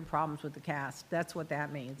 deep-rooted problems with the cast. That's what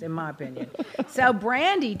that means, in my opinion. So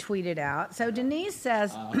Brandy tweeted out. So Denise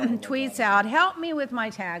says, tweets out, "Help me with my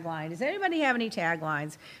tagline." Does anybody have any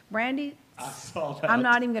taglines? Brandy. I saw that. I'm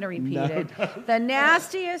not even going to repeat it. No. The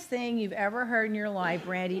nastiest thing you've ever heard in your life,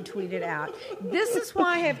 Brandy tweeted out. This is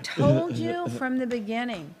why I have told you from the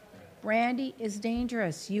beginning. Brandy is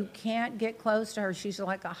dangerous. You can't get close to her. She's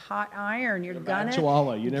like a hot iron. You're gonna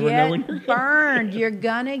Chihuahua. You never know when you're burned. You're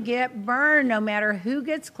gonna get burned no matter who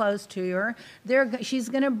gets close to her. She's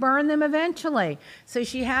gonna burn them eventually. So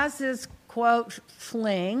she has this quote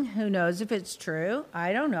fling. Who knows if it's true?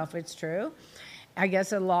 I don't know if it's true. I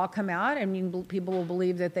guess it'll all come out, and people will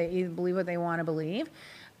believe that they believe what they want to believe.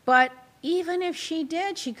 But even if she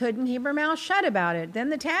did, she couldn't keep her mouth shut about it. Then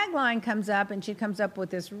the tagline comes up, and she comes up with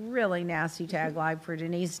this really nasty tagline for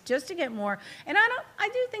Denise just to get more. And I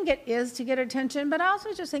do think it is to get attention, but I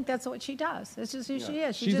also just think that's what she does. That's just who she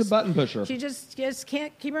is. She's a button pusher. She just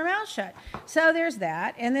can't keep her mouth shut. So there's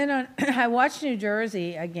that. And then I watched New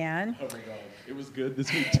Jersey again. Oh, my God. It was good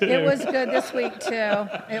this week, too. It was good this week, too.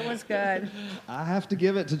 It was good. I have to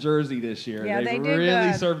give it to Jersey this year. Yeah, they did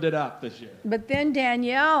really good. served it up this year. But then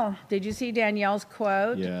Danielle, did you see Danielle's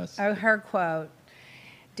quote? Yes. Oh, her quote.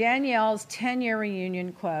 Danielle's 10-year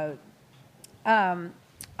reunion quote. I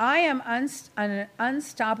am an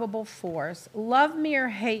unstoppable force. Love me or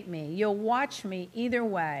hate me. You'll watch me either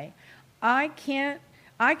way. I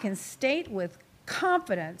can state with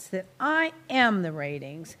confidence that I am the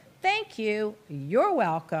ratings. Thank you. You're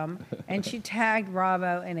welcome. And she tagged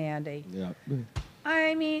Bravo and Andy. Yeah.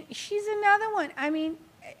 I mean, she's another one. I mean,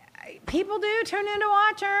 people do tune in to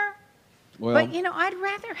watch her. Well, But, I'd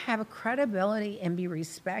rather have a credibility and be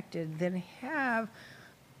respected than have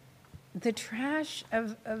the trash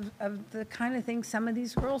of the kind of things some of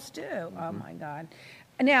these girls do. Oh, my God.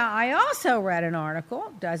 Now, I also read an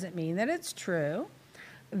article, doesn't mean that it's true,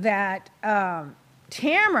 that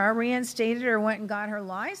Tamara reinstated or went and got her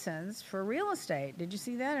license for real estate. Did you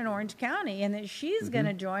see that in Orange County? And that she's going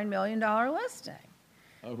to join $1 Million Listing.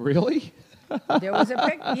 Oh, really? There was a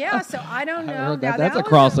pic. Yeah, so I don't know. I heard Now, that's a was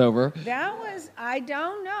crossover. I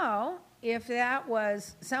don't know if that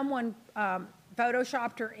was someone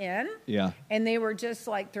photoshopped her in. Yeah. And they were just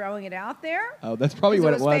like throwing it out there. Oh, that's probably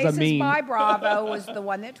what it was. Faces I mean, by Bravo was the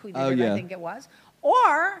one that tweeted it, I think it was.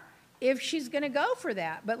 Or if she's going to go for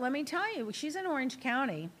that. But let me tell you, she's in Orange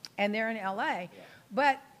County, and they're in L.A.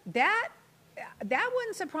 But that that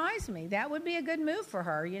wouldn't surprise me. That would be a good move for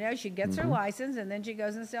her. You know, she gets her license and then she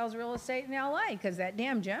goes and sells real estate in L.A. because that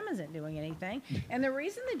damn gym isn't doing anything. And the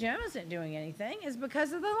reason the gym isn't doing anything is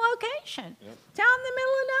because of the location. Yep. It's out in the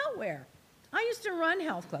middle of nowhere. I used to run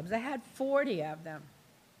health clubs. I had 40 of them.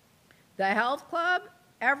 The health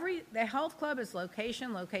club is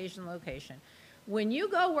location, location, location. When you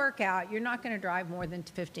go work out, you're not going to drive more than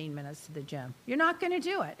 15 minutes to the gym. You're not going to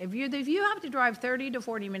do it. If you have to drive 30 to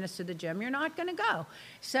 40 minutes to the gym, you're not going to go.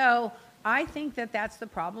 So I think that that's the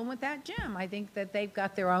problem with that gym. I think that they've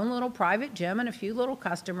got their own little private gym and a few little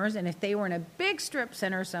customers, and if they were in a big strip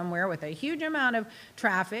center somewhere with a huge amount of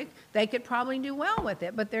traffic, they could probably do well with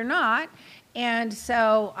it, but they're not. And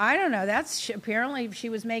so I don't know. Apparently if she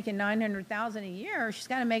was making $900,000 a year, she's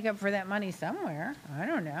got to make up for that money somewhere. I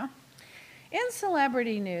don't know. In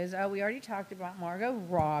celebrity news, we already talked about Margot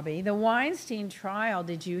Robbie. The Weinstein trial.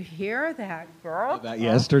 Did you hear that, girl? About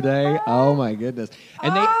yesterday? Oh, my goodness.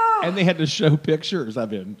 And they had to show pictures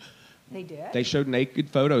of him. They did? They showed naked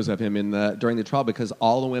photos of him during the trial because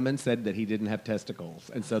all the women said that he didn't have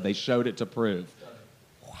testicles. And so they showed it to prove.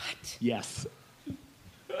 What? Yes.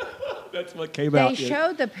 That's what came out. They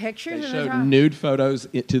showed the pictures? They of showed the trial? nude photos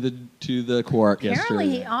to the court yesterday.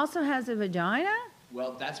 Apparently he also has a vagina?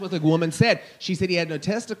 Well, that's what the woman said. She said he had no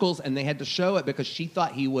testicles, and they had to show it because she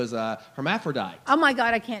thought he was a hermaphrodite. Oh, my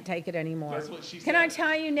God, I can't take it anymore. That's what she said. Can I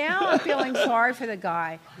tell you, now I'm feeling sorry for the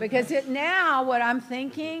guy. Because now what I'm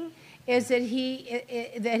thinking is that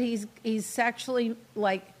he's sexually,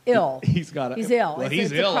 like, ill. He's ill. It's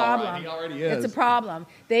ill, a problem. all right. He already is. It's a problem.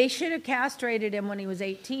 They should have castrated him when he was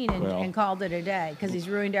 18 and called it a day because he's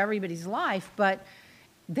ruined everybody's life. But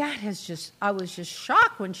I was just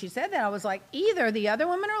shocked when she said that. I was like, either the other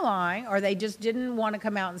women are lying or they just didn't want to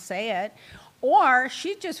come out and say it, or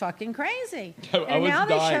she's just fucking crazy. And now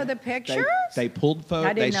they show the pictures? They pulled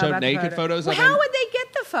photos. They showed naked photos of him. How would they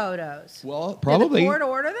get the photos? Well, probably. Did the court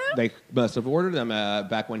order them? They must have ordered them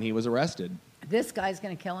back when he was arrested. This guy's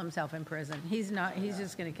going to kill himself in prison. He's not. He's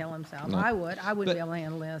just going to kill himself. No. I wouldn't be able to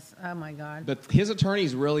handle this. Oh, my God. But his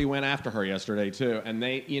attorneys really went after her yesterday, too. And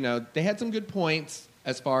they had some good points.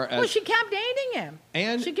 As far as she kept dating him,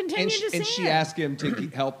 and she continued to see and she asked him to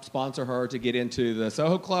help sponsor her to get into the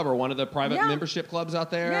Soho Club or one of the private membership clubs out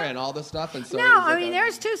there and all this stuff. And so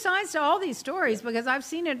there's two sides to all these stories because I've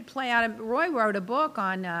seen it play out. Roy wrote a book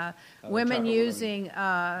on women using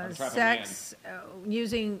sex,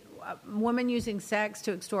 women using sex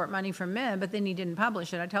to extort money from men, but then he didn't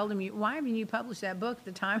publish it. I told him, "Why haven't you published that book?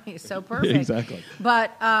 The timing is so perfect." Exactly. But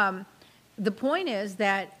the point is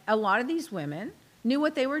that a lot of these women knew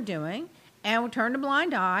what they were doing and turned a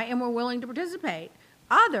blind eye and were willing to participate.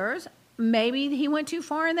 Others, maybe he went too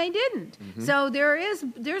far and they didn't. Mm-hmm. So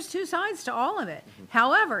there's two sides to all of it. Mm-hmm.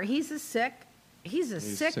 However, he's a sick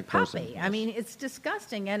puppy. Person, yes. I mean, it's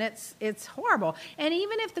disgusting and it's horrible. And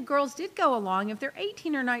even if the girls did go along, if they're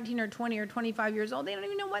 18 or 19 or 20 or 25 years old, they don't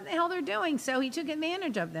even know what the hell they're doing. So he took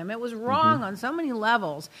advantage of them. It was wrong on so many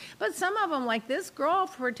levels. But some of them, like this girl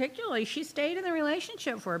particularly, she stayed in the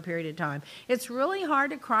relationship for a period of time. It's really hard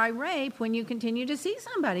to cry rape when you continue to see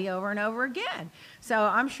somebody over and over again. So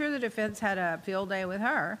I'm sure the defense had a field day with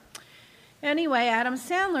her. Anyway, Adam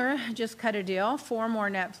Sandler just cut a deal. 4 more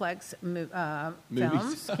Netflix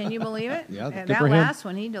films. Can you believe it? Yeah, and good that for him. last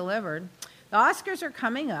one he delivered. The Oscars are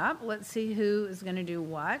coming up. Let's see who is going to do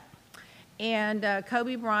what. And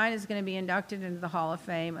Kobe Bryant is going to be inducted into the Hall of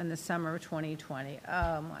Fame in the summer of 2020.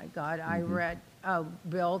 Oh, my God. I read,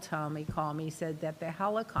 Bill called me, said that the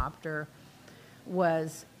helicopter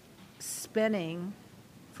was spinning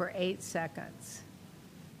for 8 seconds.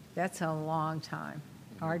 That's a long time.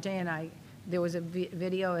 RJ and I, there was a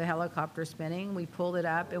video of a helicopter spinning. We pulled it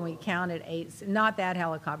up and we counted 8, not that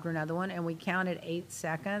helicopter, another one, and we counted 8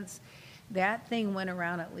 seconds. That thing went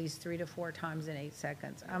around at least 3 to 4 times in 8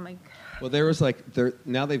 seconds. I'm like, well, there was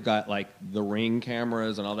now they've got like the Ring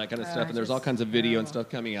cameras and all that kind of stuff, and there's all kinds of video and stuff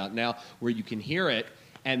coming out now where you can hear it,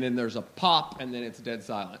 and then there's a pop, and then it's dead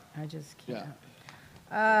silent. I just can't.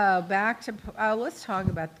 Yeah. Let's talk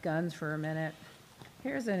about guns for a minute.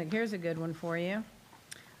 Here's a good one for you.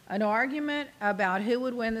 An argument about who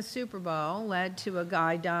would win the Super Bowl led to a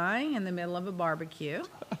guy dying in the middle of a barbecue.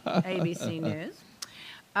 ABC News.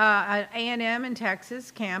 At A&M in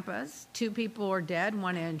Texas campus, 2 people were dead,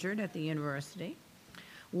 1 injured at the university.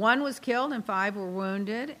 1 was killed and 5 were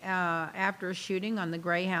wounded after a shooting on the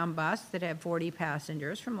Greyhound bus that had 40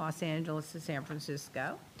 passengers from Los Angeles to San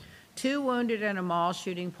Francisco. 2 wounded in a mall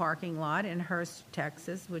shooting parking lot in Hurst,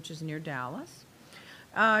 Texas, which is near Dallas.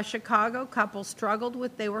 Chicago couple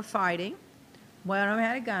they were fighting. One of them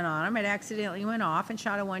had a gun on him. It accidentally went off and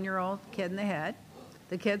shot a 1-year-old kid in the head.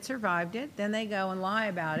 The kid survived it. Then they go and lie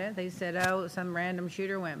about it. They said, oh, some random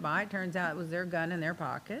shooter went by. It turns out it was their gun in their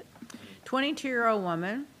pocket. 22-year-old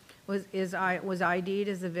woman was ID'd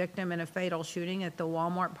as the victim in a fatal shooting at the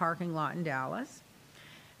Walmart parking lot in Dallas.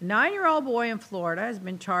 9-year-old boy in Florida has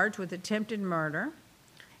been charged with attempted murder.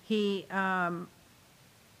 With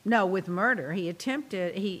murder.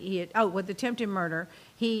 With attempted murder.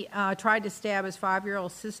 He tried to stab his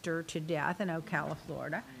 5-year-old sister to death in Ocala,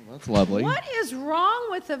 Florida. That's lovely. What is wrong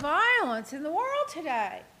with the violence in the world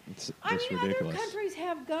today? It's ridiculous. Other countries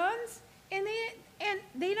have guns, and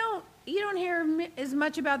they don't. You don't hear as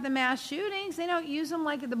much about the mass shootings. They don't use them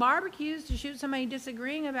like at the barbecues to shoot somebody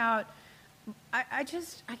disagreeing about. I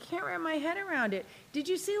can't wrap my head around it. Did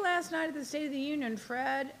you see last night at the State of the Union,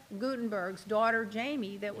 Fred Gutenberg's daughter,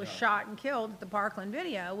 Jamie, that was shot and killed at the Parkland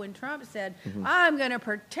video when Trump said, I'm going to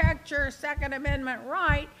protect your Second Amendment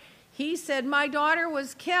right? He said, my daughter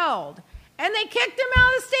was killed. And they kicked him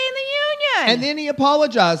out of the State of the Union. And then he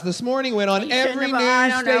apologized this morning, went on every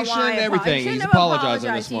news station, everything. He's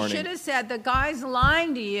apologizing this morning. He should have said, the guy's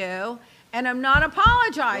lying to you, and I'm not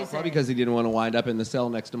apologizing. Well, probably because he didn't want to wind up in the cell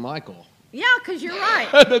next to Michael. Yeah, because you're right.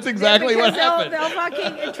 That's exactly what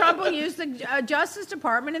happened. Trump will use the Justice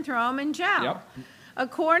Department and throw him in jail. Yep.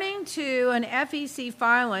 According to an FEC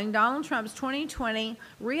filing, Donald Trump's 2020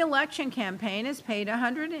 re-election campaign has paid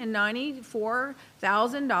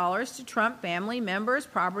 $194,000 to Trump family members,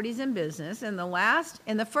 properties, and business in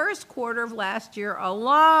the first quarter of last year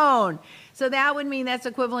alone. So that would mean that's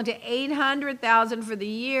equivalent to $800,000 for the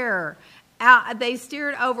year. They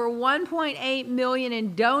steered over $1.8 million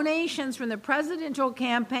in donations from the presidential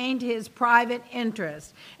campaign to his private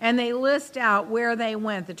interest. And they list out where they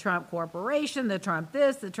went: the Trump Corporation, the Trump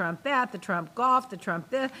this, the Trump that, the Trump Golf, the Trump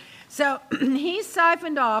this. So he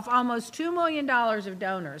siphoned off almost $2 million of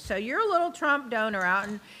donors. So you're a little Trump donor out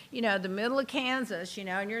in, the middle of Kansas,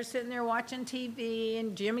 and you're sitting there watching TV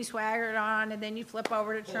and Jimmy Swaggart on, and then you flip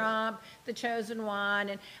over to Trump, the chosen one,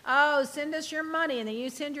 and, send us your money. And then you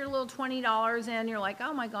send your little $20 in. You're like,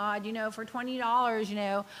 oh, my God, for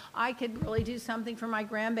 $20, I could really do something for my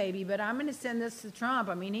grandbaby, but I'm going to send this to Trump.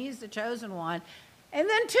 I mean, he's the chosen one. And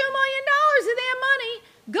then $2 million of that money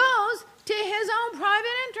goes to his own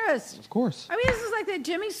private interest. Of course. I mean, this is like the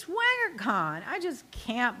Jimmy Swaggart con. I just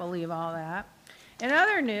can't believe all that. In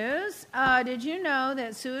other news, did you know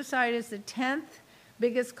that suicide is the 10th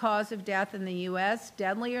biggest cause of death in the U.S.,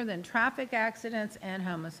 deadlier than traffic accidents and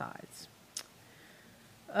homicides?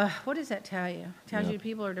 What does that tell you? It tells you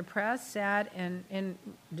people are depressed, sad, and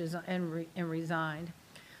resigned.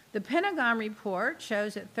 The Pentagon report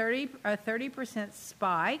shows a 30%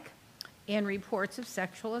 spike in reports of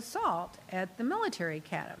sexual assault at the military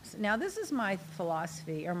academies. Now, this is my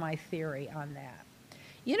philosophy or my theory on that.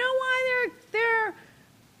 You know why they're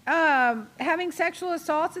having sexual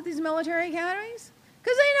assaults at these military academies?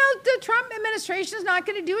 Because they know the Trump administration is not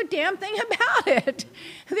going to do a damn thing about it.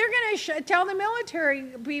 They're going to tell the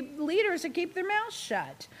military leaders to keep their mouths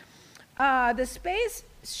shut. The space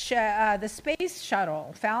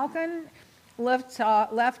shuttle Falcon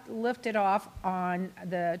lifted off on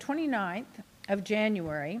the 29th of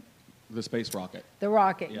January. The space rocket. The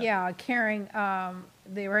rocket, yeah carrying.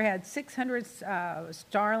 They had 600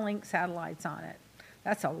 Starlink satellites on it.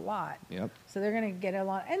 That's a lot. Yep. So they're going to get a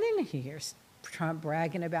lot. And then here's Trump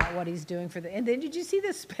bragging about what he's doing for the. And then did you see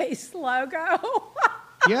the space logo?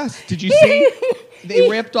 Yes. Did you see? They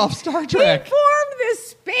ripped off Star Trek. He formed the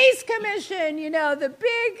Space Commission. I'm the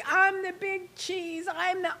big cheese.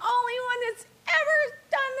 I'm the only one that's ever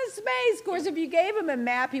done the space. Of course, if you gave him a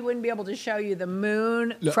map, he wouldn't be able to show you the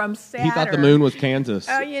moon from Saturn. He thought the moon was Kansas.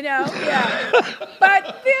 Yeah.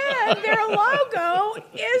 But then their logo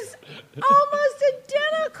is almost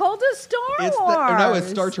identical to Star Wars. No, it's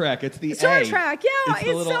Star Trek. It's the Star A. Trek, yeah. It's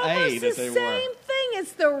the little A that they almost the same thing.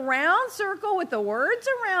 It's the round circle with the words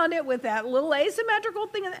around it with that little asymmetrical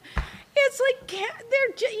thing. It's like,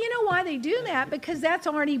 you know why they do that? Because that's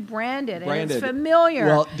already branded. And it's familiar.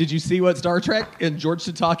 Well, did you see what Star Trek and George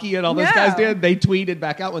Sataki and all those guys did? They tweeted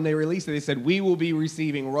back out when they released it. They said, we will be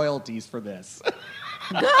receiving royalties for this.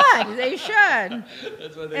 Good, they should.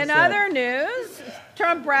 That's what they said. In other news,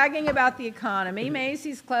 Trump bragging about the economy.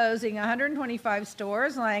 Macy's closing 125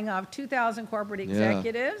 stores, laying off 2,000 corporate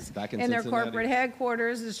executives. Back in and their Cincinnati. corporate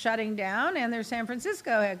headquarters is shutting down, and their San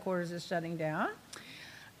Francisco headquarters is shutting down.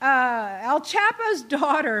 El Chapo's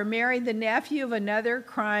daughter married the nephew of another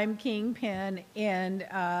crime kingpin in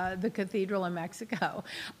the cathedral in Mexico.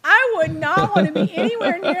 I would not want to be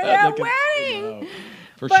anywhere near that wedding.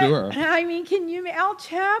 For sure. I mean, El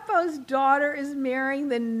Chapo's daughter is marrying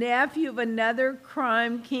the nephew of another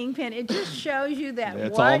crime kingpin. It just shows you that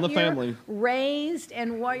It's what all in the you're family. raised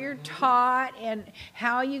and what you're taught and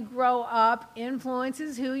how you grow up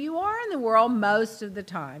influences who you are in the world most of the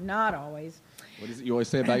time, not always. What is it you always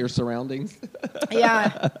say about your surroundings?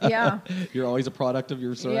 Yeah. You're always a product of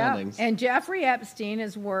your surroundings. Yeah. And Jeffrey Epstein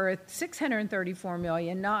is worth $634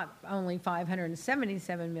 million, not only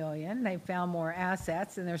 $577 million. They found more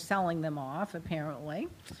assets and they're selling them off, apparently.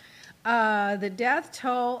 The death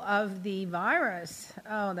toll of the virus,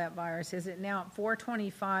 that virus, is it now at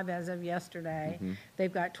 425 as of yesterday? Mm-hmm.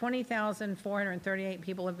 They've got 20,438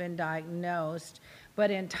 people have been diagnosed. But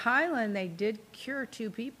in Thailand, they did cure 2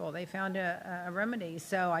 people. They found a remedy.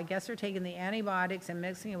 So I guess they're taking the antibiotics and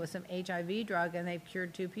mixing it with some HIV drug, and they've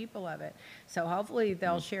cured 2 people of it. So hopefully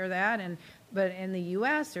they'll share that. But in the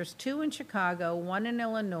U.S., there's 2 in Chicago, 1 in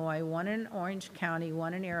Illinois, 1 in Orange County,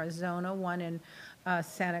 1 in Arizona, 1 in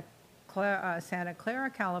Santa Clara,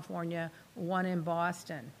 California, 1 in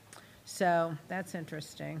Boston. So that's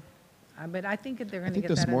interesting. But I think that they're going to get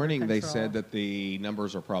that under control. I think this morning they said that the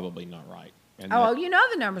numbers are probably not right. And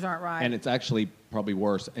the numbers aren't right. And it's actually probably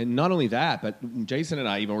worse. And not only that, but Jason and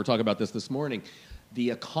I even were talking about this morning.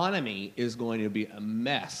 The economy is going to be a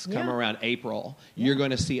mess come around April. Yeah. You're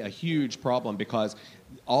going to see a huge problem because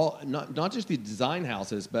not just the design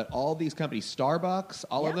houses, but all these companies, Starbucks,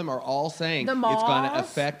 all of them are all saying malls, it's going to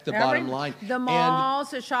affect the bottom line. The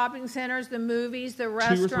malls, the shopping centers, the movies, the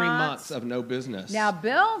restaurants. 2 or 3 months of no business. Now,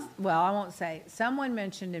 I won't say, someone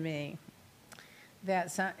mentioned to me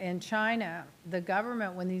that in China, the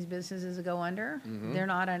government, when these businesses go under, they're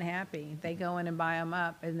not unhappy. They go in and buy them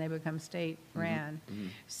up, and they become state-ran. Mm-hmm.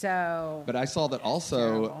 So, but I saw that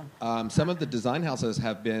also some of the design houses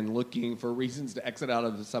have been looking for reasons to exit out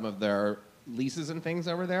of some of their leases and things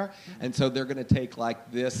over there, and so they're going to take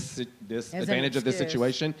like this advantage of this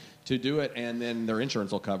situation to do it, and then their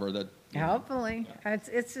insurance will cover that. Hopefully.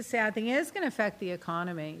 It's a sad thing. It is going to affect the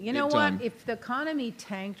economy. You know what? If the economy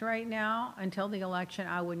tanked right now until the election,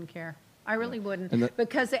 I wouldn't care. I really wouldn't.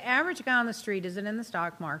 Because the average guy on the street isn't in the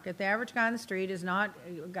stock market. The average guy on the street is not,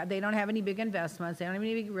 they don't have any big investments. They don't have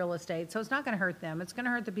any big real estate. So it's not going to hurt them. It's going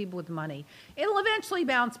to hurt the people with money. It'll eventually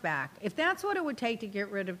bounce back. If that's what it would take to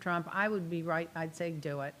get rid of Trump, I would be right. I'd say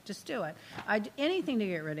do it. Just do it. Anything to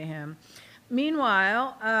get rid of him.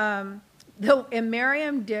 Meanwhile,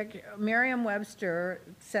 Merriam-Webster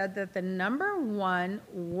said that the number 1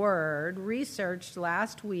 word researched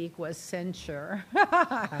last week was censure.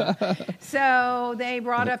 So they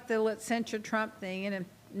brought up the let's censure Trump thing, and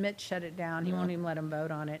Mitch shut it down. He won't even let him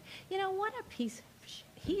vote on it. You know, what a piece of shit.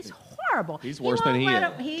 He's horrible. He's worse than he is.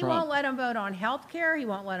 He won't let him vote on health care. He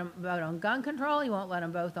won't let him vote on gun control. He won't let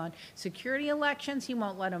him vote on security elections. He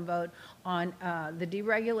won't let him vote on the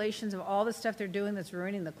deregulations of all the stuff they're doing that's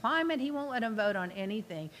ruining the climate. He won't let him vote on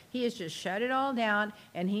anything. He has just shut it all down,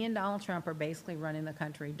 and he and Donald Trump are basically running the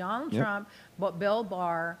country. Donald Trump, Bill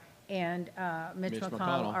Barr, and Mitch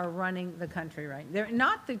McConnell are running the country right now. They're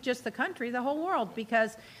not just the country, the whole world,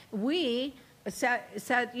 because we said,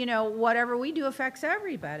 whatever we do affects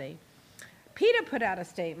everybody. PETA put out a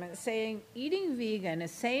statement saying eating vegan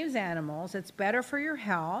saves animals, it's better for your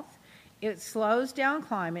health, it slows down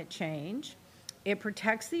climate change, it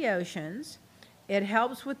protects the oceans, it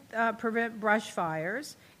helps with prevent brush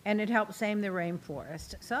fires, and it helps save the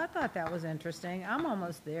rainforest. So I thought that was interesting. I'm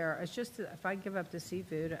almost there. It's just if I give up the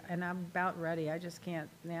seafood, and I'm about ready, I just can't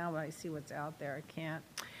now when I see what's out there. I can't.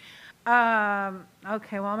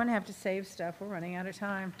 Okay, well, I'm going to have to save stuff. We're running out of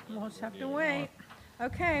time. We'll just have to wait.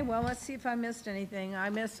 Okay, well, let's see if I missed anything. I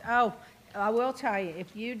will tell you,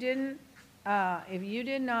 if you did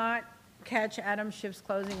not catch Adam Schiff's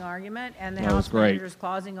closing argument and the House Manager's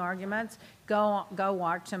closing arguments, go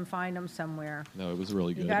watch them, find them somewhere. No, it was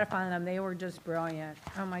really good. You got to find them. They were just brilliant.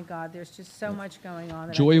 Oh, my God, there's just so much going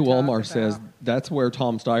on. Joy Walmart says that's where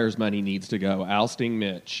Tom Steyer's money needs to go, ousting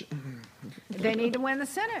Mitch. They need to win the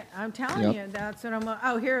Senate. I'm telling you. That's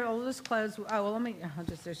what here, I'll just close.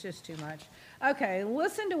 There's just too much. Okay,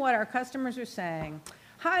 listen to what our customers are saying.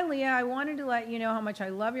 Hi, Leah. I wanted to let you know how much I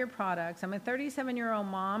love your products. I'm a 37-year-old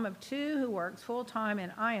mom of 2 who works full-time,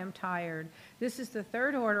 and I am tired. This is the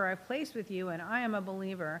 3rd order I've placed with you, and I am a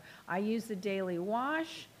believer. I use the daily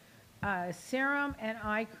wash, serum, and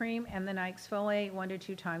eye cream, and then I exfoliate 1 to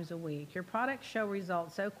 2 times a week. Your products show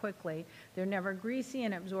results so quickly. They're never greasy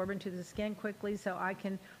and absorb into the skin quickly, so I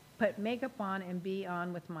can put makeup on and be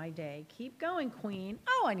on with my day. Keep going, Queen.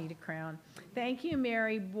 Oh, I need a crown. Thank you,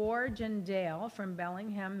 Mary Borgendale from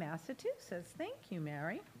Bellingham, Massachusetts. Thank you,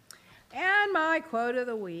 Mary. And my quote of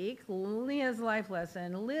the week, Leah's life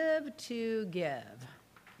lesson, live to give.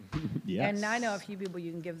 Yes. And I know a few people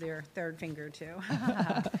you can give their third finger to.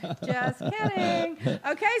 Just kidding.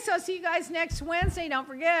 Okay, so I'll see you guys next Wednesday. Don't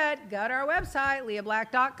forget, go to our website,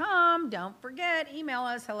 leahblack.com. Don't forget, email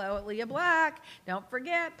us, hello@leahblack. Don't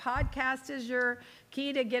forget, podcast is your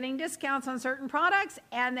key to getting discounts on certain products.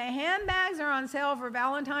 And the handbags are on sale for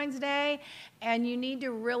Valentine's Day. And you need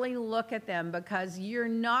to really look at them because you're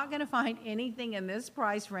not going to find anything in this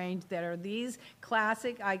price range that are these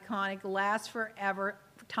classic, iconic, last forever,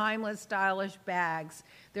 timeless, stylish bags.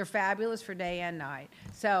 They're fabulous for day and night.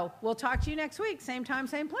 So we'll talk to you next week. Same time,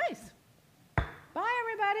 same place. Bye,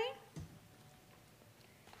 everybody.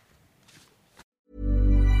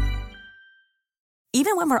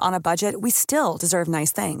 Even when we're on a budget, we still deserve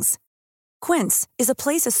nice things. Quince is a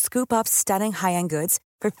place to scoop up stunning high-end goods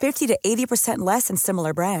for 50 to 80% less than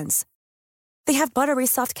similar brands. They have buttery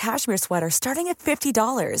soft cashmere sweaters starting at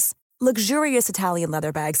 $50, luxurious Italian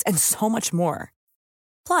leather bags, and so much more.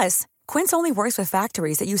 Plus, Quince only works with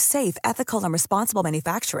factories that use safe, ethical, and responsible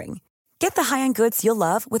manufacturing. Get the high-end goods you'll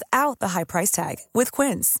love without the high price tag with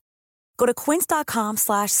Quince. Go to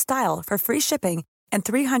quince.com/style for free shipping and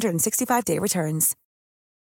 365-day returns.